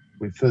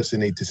we firstly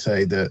need to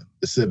say that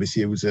the service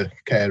user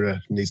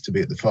carer needs to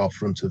be at the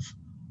forefront of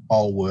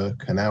all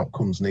work, and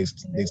outcomes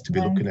needs to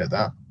be looking at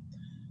that.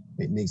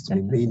 It needs to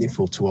be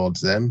meaningful towards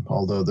them,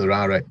 although there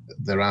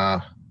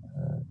are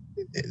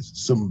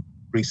some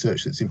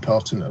research that's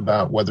important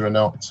about whether or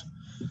not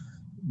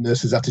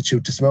nurses'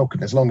 attitude to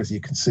smoking, as long as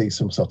you can see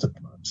some sort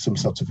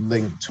of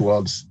link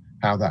towards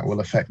how that will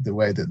affect the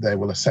way that they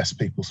will assess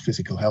people's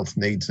physical health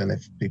needs, and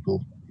if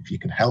you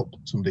can help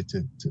somebody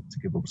to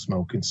give up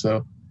smoking.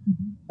 So,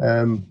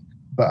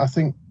 but I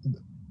think,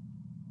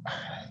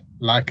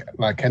 like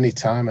any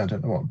time, I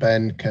don't know what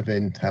Ben,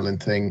 Kevin, Helen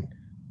think,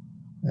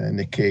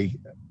 Nikki,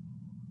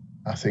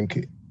 I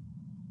think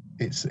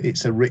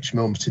it's a rich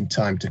moment in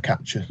time to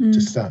capture,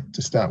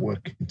 to start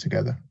working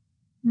together.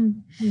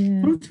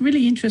 Yeah. One of the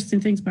really interesting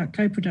things about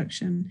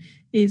co-production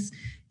is,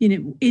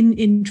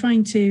 in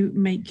trying to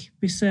make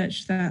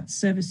research that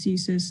service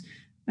users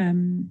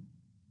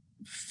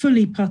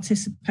fully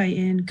participate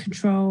in,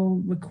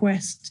 control,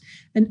 request,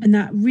 and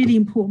that really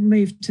important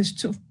move to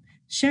sort of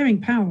sharing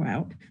power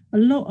out. A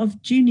lot of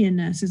junior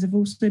nurses have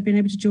also been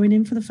able to join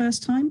in for the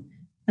first time.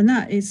 And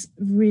that is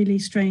a really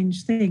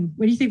strange thing.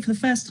 When you think for the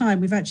first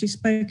time, we've actually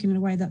spoken in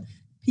a way that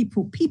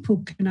people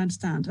can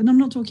understand. And I'm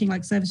not talking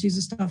like service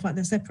user stuff like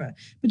they're separate,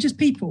 but just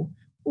people,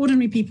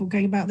 ordinary people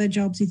going about their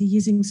jobs, either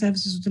using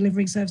services or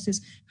delivering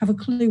services, have a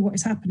clue what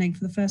is happening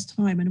for the first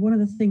time. And one of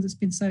the things that's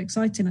been so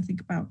exciting, I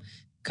think, about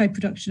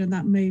co-production and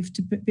that move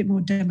to a bit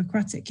more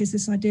democratic is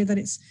this idea that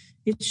it's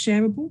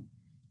shareable.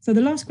 So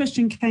the last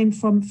question came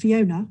from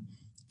Fiona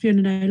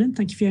Nolan.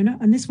 Thank you, Fiona.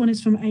 And this one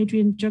is from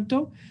Adrian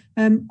Jugdal.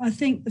 I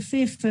think the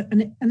fear for,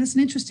 and that's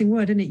an interesting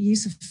word, isn't it?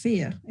 Use of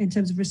fear in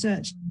terms of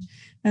research,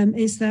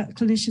 is that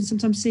clinicians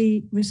sometimes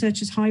see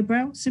research as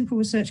highbrow. Simple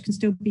research can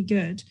still be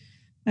good.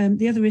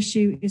 The other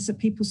issue is that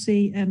people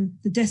see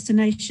the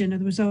destination of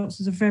the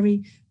results as a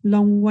very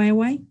long way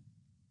away.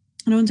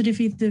 And I wondered if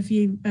either of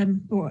you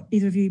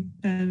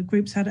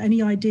groups had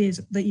any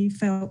ideas that you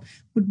felt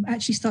would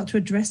actually start to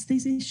address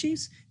these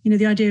issues.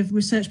 The idea of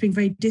research being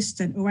very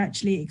distant or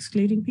actually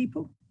excluding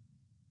people.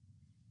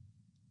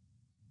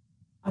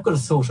 I've got a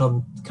thought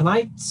on. Can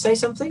I say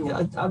something?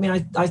 Yeah, I'm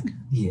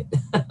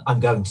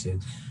going to.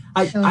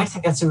 I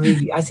think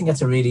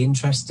that's a really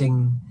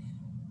interesting,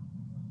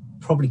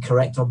 probably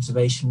correct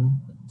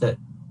observation, that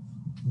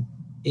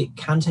it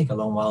can take a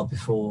long while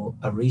before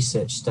a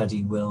research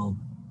study will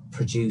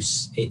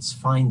produce its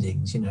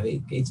findings.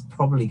 It's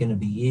probably going to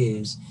be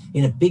years.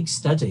 In a big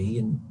study,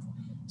 and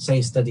say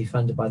a study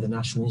funded by the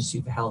National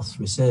Institute for Health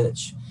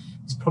Research,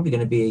 it's probably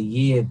going to be a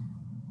year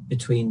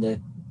between the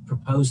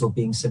proposal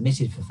being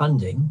submitted for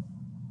funding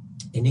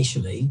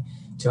initially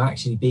to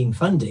actually being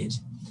funded.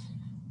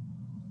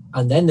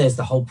 And then there's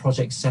the whole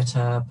project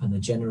setup and the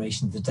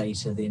generation of the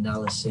data, the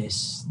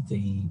analysis,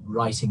 the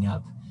writing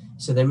up.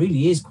 So there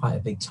really is quite a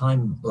big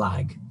time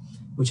lag,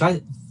 which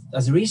I,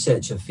 as a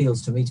researcher,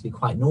 feels to me to be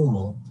quite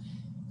normal.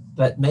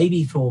 But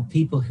maybe for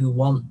people who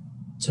want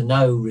to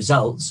know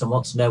results and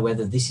want to know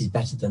whether this is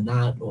better than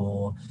that,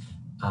 or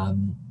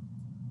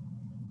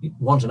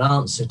want an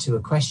answer to a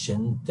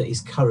question that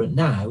is current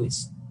now,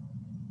 it's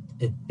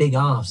a big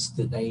ask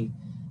that they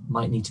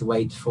might need to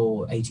wait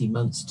for 18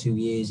 months, 2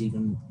 years,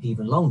 even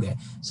longer.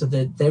 So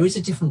there is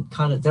a different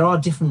there are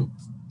different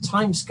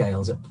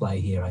timescales at play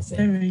here, I think.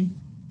 Very.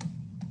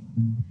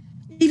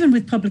 Even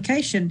with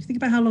publication, think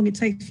about how long it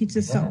takes for you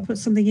to start put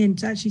something in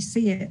to actually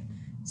see it.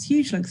 It's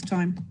huge length of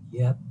time.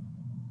 Yeah.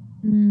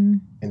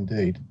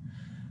 Indeed.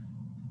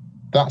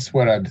 That's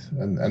where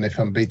and if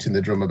I'm beating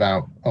the drum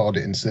about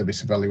audit and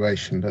service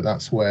evaluation, but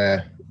that's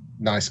where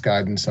NICE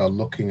guidance are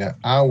looking at,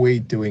 our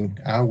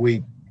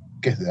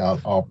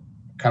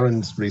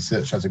Karen's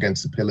research as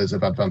against the pillars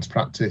of advanced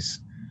practice,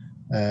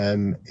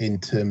 in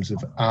terms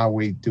of, are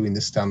we doing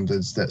the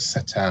standards that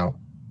set out?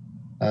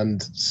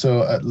 And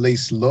so at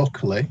least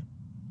locally,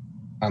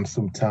 and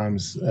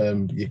sometimes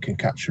you can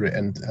capture it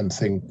and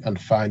think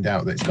and find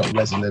out that it's got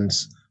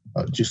resonance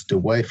just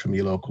away from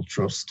your local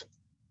trust.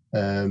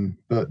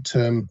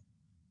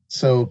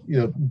 So,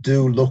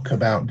 do look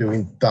about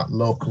doing that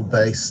local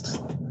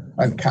based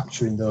and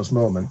capturing those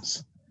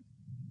moments.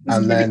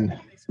 And then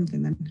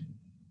something then.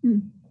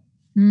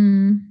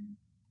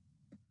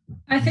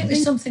 I think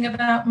there's something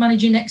about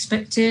managing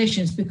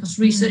expectations, because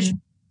research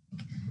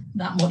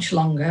that much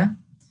longer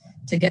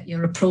to get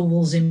your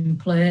approvals in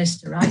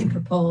place, to write your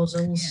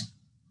proposals,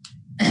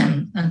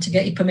 and to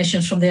get your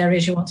permissions from the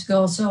areas you want to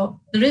go. So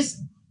there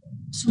is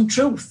some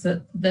truth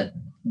that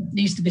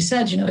needs to be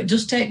said. It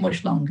does take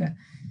much longer.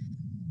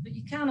 But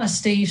you can, as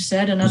Steve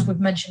said, and as we've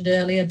mentioned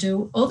earlier,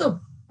 do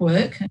other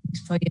work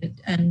for you.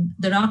 And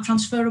there are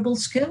transferable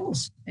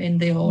skills in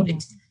the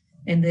audit,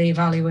 in the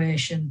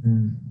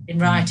evaluation, in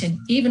writing,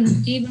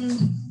 even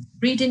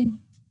reading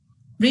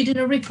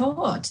a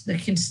report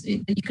that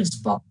you can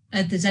spot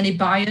if there's any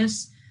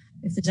bias,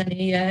 if there's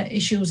any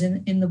issues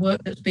in the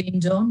work that's being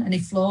done, any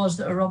flaws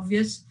that are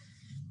obvious.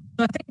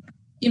 So I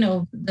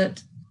think,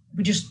 that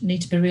we just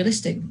need to be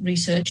realistic.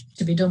 Research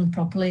to be done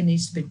properly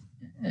needs to be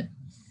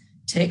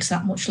takes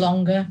that much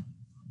longer.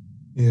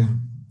 Yeah,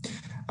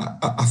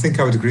 I think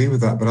I would agree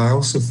with that. But I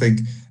also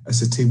think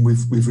as a team,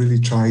 we've really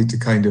tried to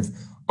kind of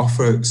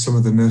offer some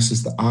of the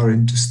nurses that are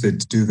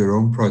interested to do their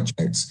own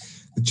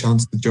projects the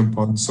chance to jump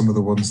on some of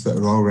the ones that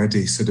are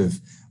already sort of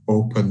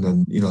open,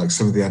 and like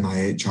some of the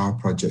NIHR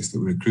projects that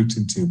we're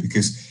recruiting to,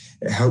 because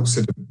it helps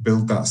sort of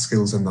build that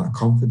skills and that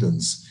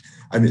confidence.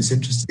 And it's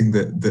interesting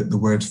that the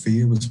word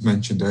fear was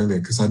mentioned earlier,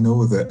 because I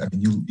know that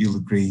you'll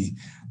agree,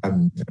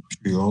 I'm sure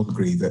you'll all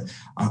agree, that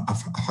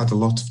I've had a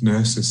lot of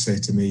nurses say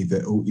to me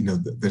that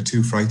that they're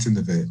too frightened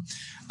of it,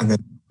 and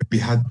then we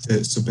had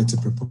to submit a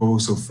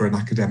proposal for an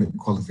academic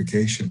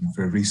qualification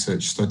for a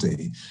research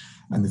study,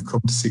 and they've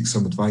come to seek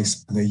some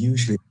advice, and they're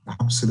usually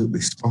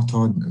absolutely spot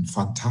on and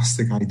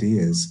fantastic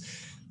ideas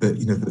that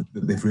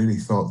that they've really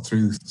thought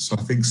through. So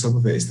I think some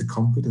of it is the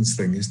confidence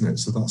thing, isn't it?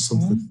 So that's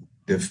something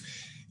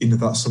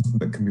that's something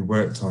that can be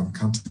worked on,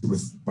 can't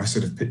it, by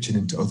sort of pitching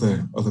into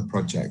other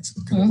projects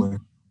and kind of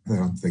work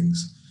there on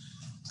things.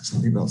 So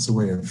I think that's a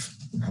way of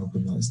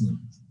helping that, isn't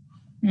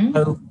it?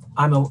 So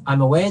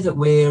I'm aware that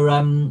we're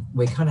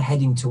kind of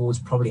heading towards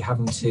probably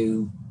having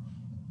to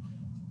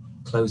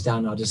close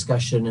down our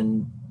discussion,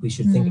 and we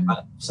should think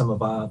about some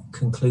of our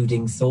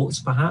concluding thoughts,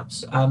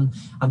 perhaps. I'm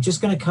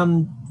just going to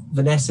come,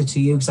 Vanessa, to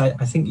you, because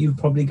I think you've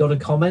probably got a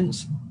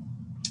comment.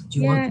 Do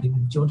you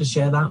want to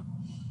share that?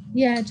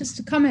 Yeah, just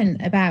a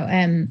comment about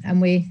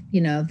and we,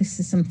 this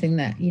is something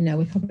that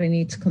we probably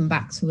need to come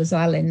back to as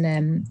well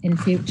in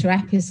future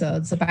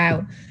episodes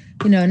about.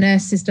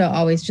 Nurses don't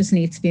always just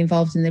need to be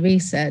involved in the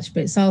research,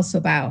 but it's also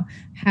about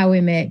how we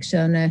make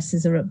sure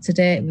nurses are up to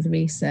date with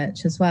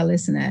research as well,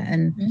 isn't it?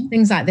 And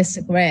things like this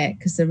are great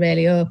because they're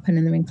really open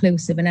and they're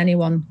inclusive and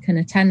anyone can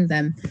attend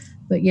them.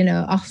 But,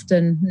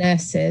 often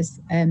nurses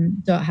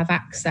don't have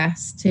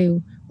access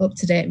to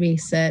up-to-date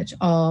research,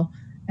 or,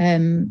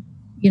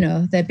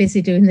 they're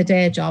busy doing the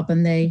day job,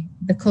 and the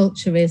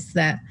culture is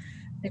that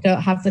they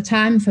don't have the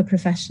time for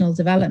professional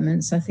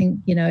development. So I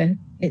think,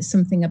 it's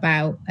something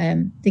about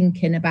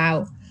thinking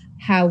about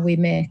how we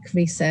make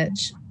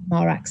research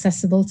more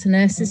accessible to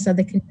nurses so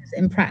they can use it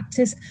in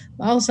practice,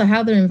 but also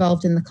how they're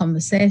involved in the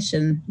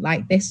conversation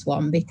like this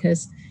one,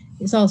 because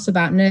it's also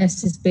about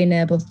nurses being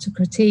able to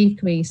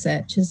critique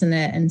research, isn't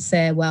it? And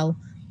say, well,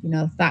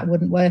 that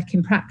wouldn't work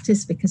in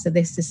practice because of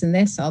this, this and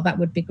this, or that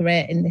would be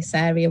great in this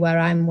area where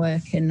I'm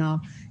working,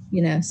 or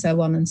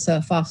so on and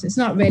so forth. So it's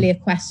not really a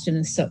question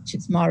as such,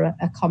 it's more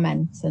a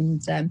comment. And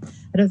I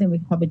don't think we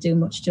can probably do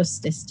much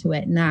justice to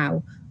it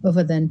now,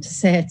 other than to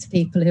say to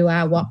people who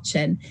are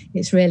watching,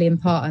 it's really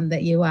important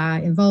that you are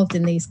involved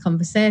in these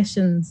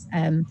conversations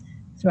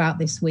throughout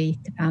this week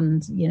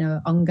and,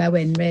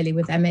 ongoing really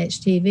with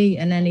MHTV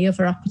and any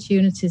other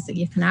opportunities that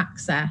you can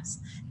access.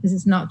 Because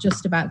it's not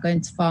just about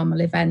going to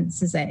formal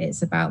events, is it?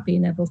 It's about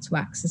being able to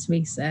access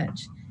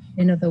research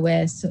in other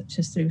ways, such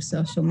as through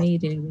social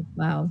media as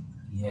well.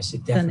 Yes,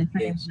 it definitely I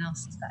don't know if anyone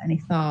else has got any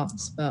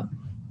thoughts, but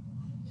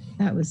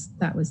that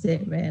was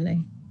it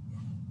really.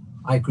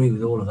 I agree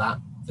with all of that,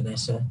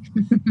 Vanessa.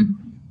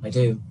 I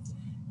do.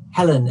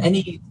 Helen,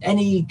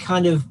 any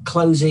kind of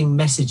closing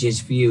messages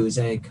for you? Is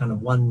there kind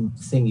of one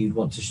thing you'd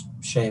want to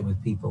share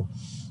with people?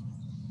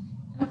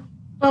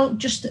 Well,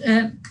 just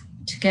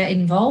to get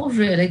involved,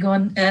 really.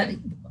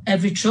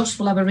 Every trust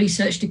will have a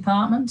research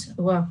department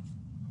who are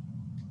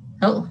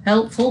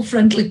helpful,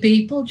 friendly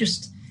people.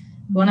 Just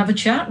go and have a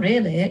chat,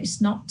 really.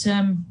 It's not,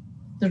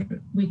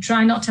 we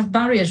try not to have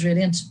barriers,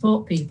 really, and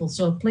support people.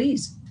 So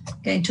please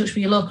get in touch with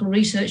your local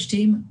research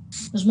team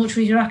as much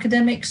with your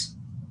academics.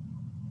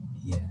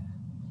 Yeah.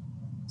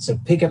 So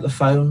pick up the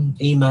phone,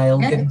 email,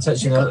 get in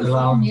touch with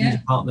our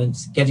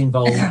departments, get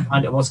involved,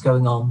 find out what's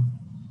going on.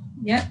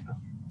 Yeah.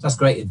 That's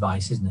great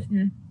advice, isn't it?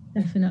 Yeah,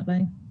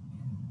 definitely.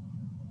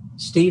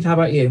 Steve, how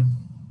about you?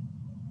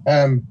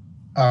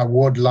 I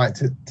would like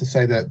to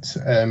say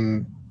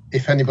that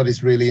if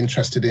anybody's really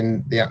interested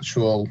in the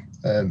actual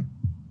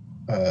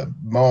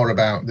more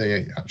about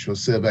the actual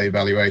survey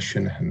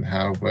evaluation and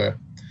how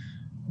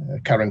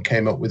Karen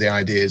came up with the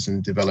ideas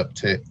and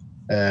developed it.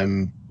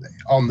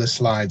 On the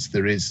slides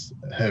there is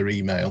her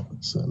email.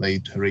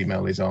 Certainly her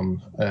email is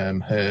on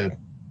the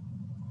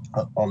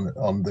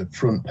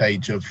front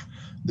page of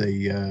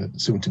the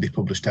soon to be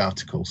published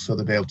article, so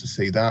they'll be able to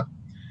see that.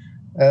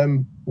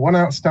 One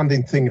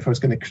outstanding thing, if I was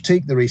going to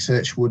critique the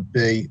research, would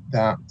be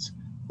that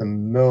the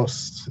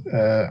most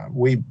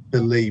we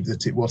believe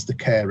that it was the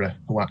carer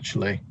who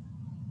actually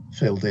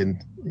filled in.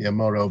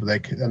 Moreover,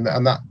 and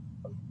that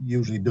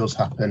usually does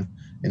happen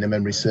in a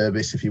memory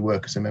service. If you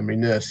work as a memory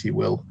nurse, you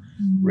will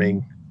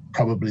ring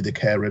probably the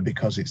carer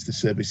because it's the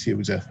service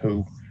user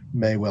who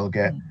may well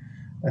get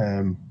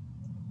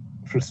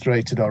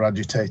frustrated or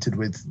agitated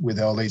with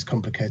all these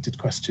complicated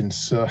questions.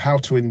 So how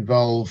to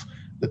involve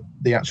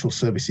the actual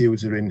service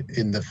user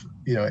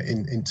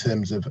in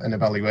terms of an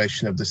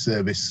evaluation of the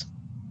service,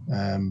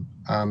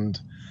 and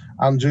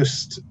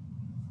just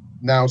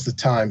now's the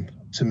time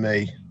to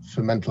me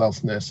for mental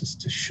health nurses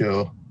to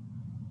show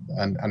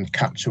and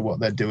capture what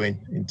they're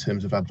doing in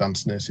terms of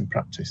advanced nursing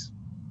practice.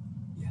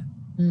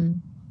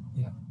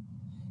 Yeah.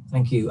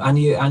 Thank you.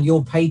 And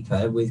your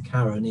paper with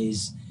Karen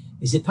is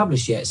it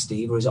published yet,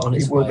 Steve, or is it on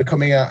its way? It will be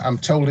coming out. I'm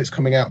told it's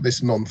coming out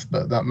this month,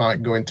 but that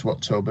might go into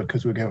October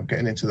because we're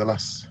getting into the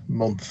last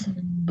month.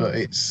 But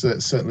it's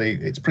certainly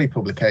it's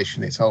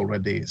pre-publication. It's all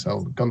ready. It's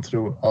all gone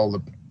through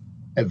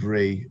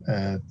every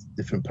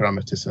different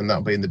parameters, and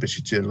that'll be in the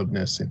British Journal of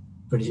Nursing.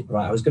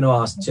 Right, I was going to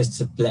ask just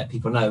to let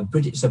people know.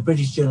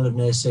 British Journal of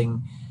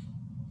Nursing,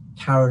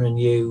 Karen and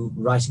you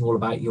writing all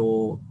about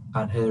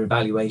her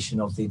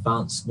evaluation of the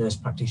advanced nurse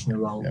practitioner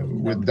role. Yeah,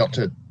 with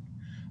Dr.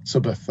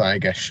 Subha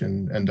Thayagesh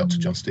and Dr.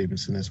 John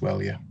Stevenson as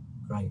well. Yeah.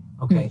 Great.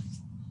 Okay.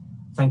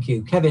 Thank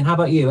you, Kevin. How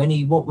about you?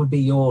 What would be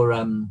your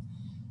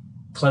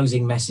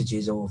closing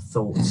messages or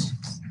thoughts?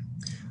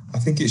 I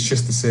think it's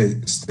just to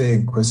say, stay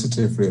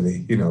inquisitive,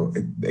 really.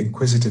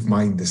 Inquisitive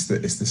mind is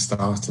the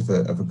start of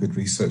a good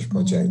research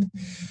project.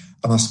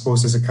 And I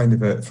suppose as a kind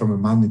of from a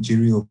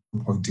managerial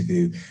point of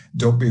view,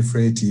 don't be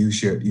afraid to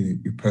use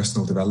your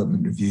personal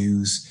development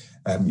reviews,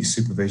 your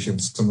supervision,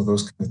 some of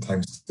those kind of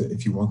times,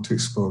 if you want to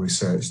explore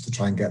research, to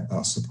try and get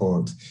that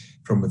support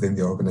from within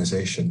the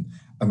organisation.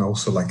 And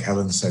also, like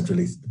Helen said,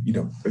 really,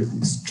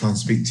 try and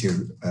speak to your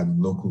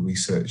local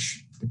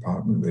research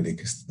department, really,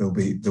 because they'll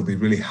be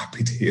really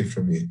happy to hear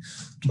from you.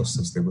 Trust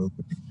us, they will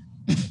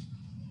be.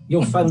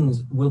 Your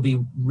phones will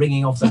be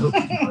ringing off the hook.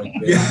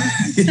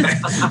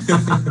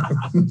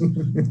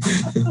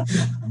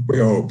 We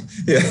hope.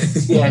 Yeah.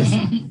 Yes.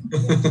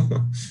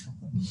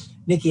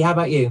 Nikki, how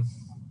about you?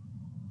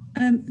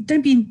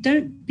 Don't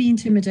be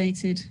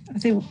intimidated. I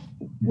think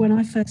when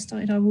I first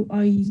started,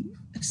 I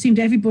assumed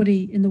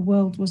everybody in the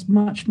world was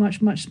much,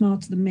 much, much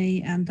smarter than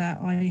me, and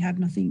that I had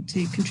nothing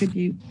to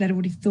contribute. They'd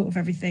already thought of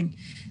everything.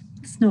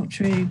 It's not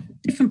true.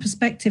 Different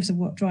perspectives of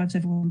what drives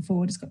everyone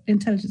forward. It's got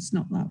intelligence,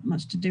 not that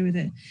much to do with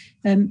it.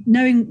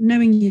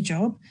 Knowing your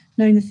job,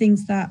 knowing the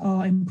things that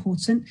are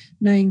important,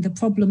 knowing the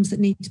problems that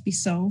need to be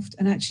solved,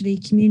 and actually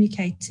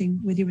communicating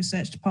with your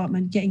research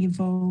department, getting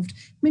involved.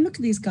 I mean, look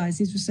at these guys,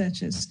 these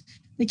researchers.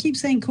 They keep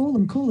saying, call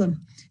them.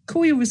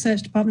 Call your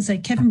research department and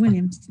say, Kevin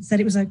Williams said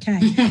it was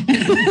okay.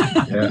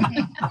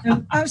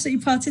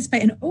 Absolutely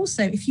participate. And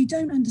also, if you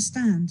don't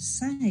understand,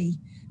 say,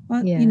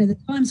 the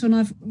times when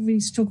I've really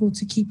struggled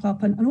to keep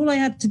up, and all I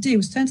had to do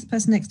was turn to the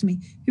person next to me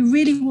who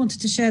really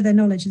wanted to share their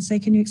knowledge and say,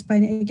 can you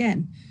explain it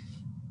again?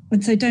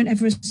 And so don't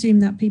ever assume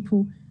that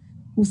people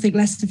will think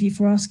less of you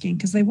for asking,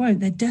 because they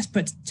won't. They're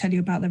desperate to tell you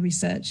about their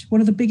research.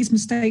 One of the biggest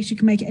mistakes you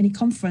can make at any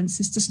conference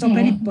is to stop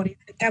anybody.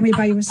 Tell me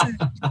about your research.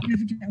 You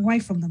never get away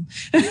from them.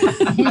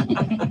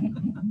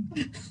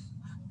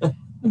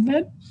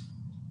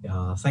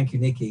 Thank you,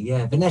 Nikki.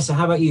 Yeah, Vanessa,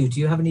 how about you? Do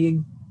you have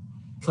any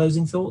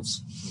closing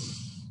thoughts?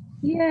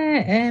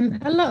 Yeah,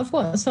 a lot of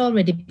what's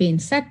already been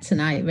said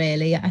tonight,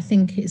 really. I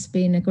think it's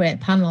been a great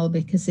panel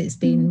because it's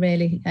been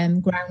really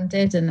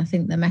grounded, and I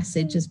think the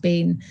message has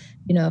been,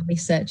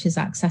 research is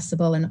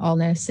accessible and all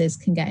nurses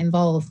can get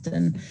involved.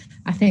 And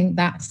I think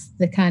that's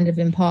the kind of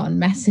important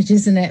message,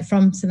 isn't it,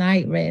 from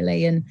tonight,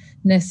 really? And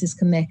nurses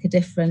can make a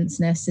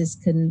difference. Nurses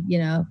can,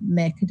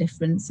 make a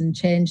difference and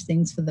change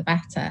things for the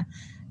better.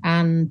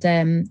 And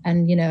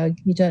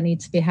you don't need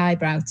to be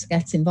highbrow to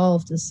get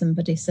involved, as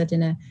somebody said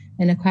in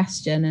a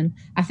question. And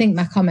I think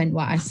my comment,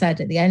 what I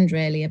said at the end,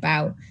 really,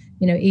 about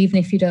even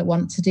if you don't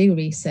want to do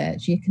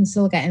research, you can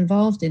still get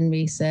involved in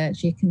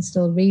research. You can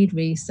still read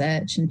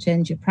research and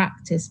change your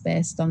practice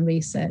based on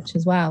research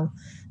as well.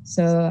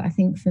 So I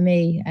think for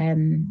me,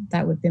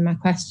 that would be my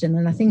question.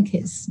 And I think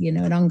it's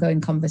an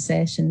ongoing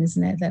conversation,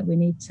 isn't it, that we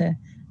need to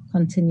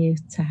continue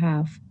to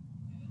have.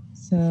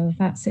 So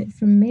that's it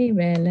from me,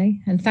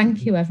 really. And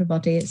thank you,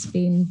 everybody. It's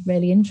been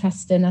really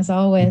interesting, as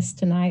always,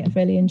 tonight. I've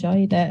really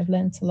enjoyed it. I've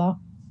learned a lot.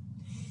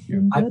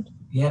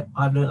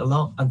 I've learned a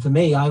lot. And for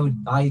me, I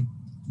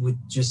would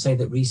just say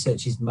that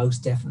research is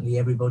most definitely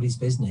everybody's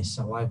business.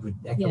 So I would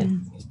echo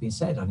everything that's been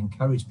said. I'd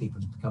encourage people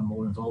to become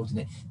more involved in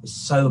it. There's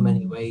so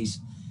many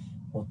ways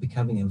of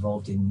becoming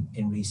involved in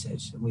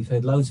research. And we've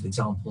heard loads of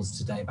examples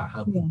today about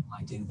how people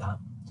might do that.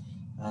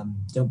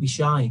 Don't be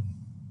shy.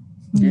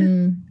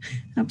 Yeah,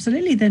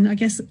 absolutely. Then I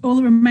guess all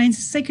that remains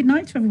is say good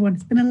night to everyone.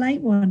 It's been a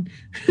late one.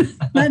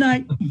 Night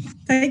night.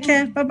 Take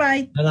care. Bye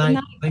bye. Good night.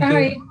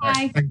 Thank you.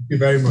 Bye. Thank you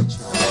very much.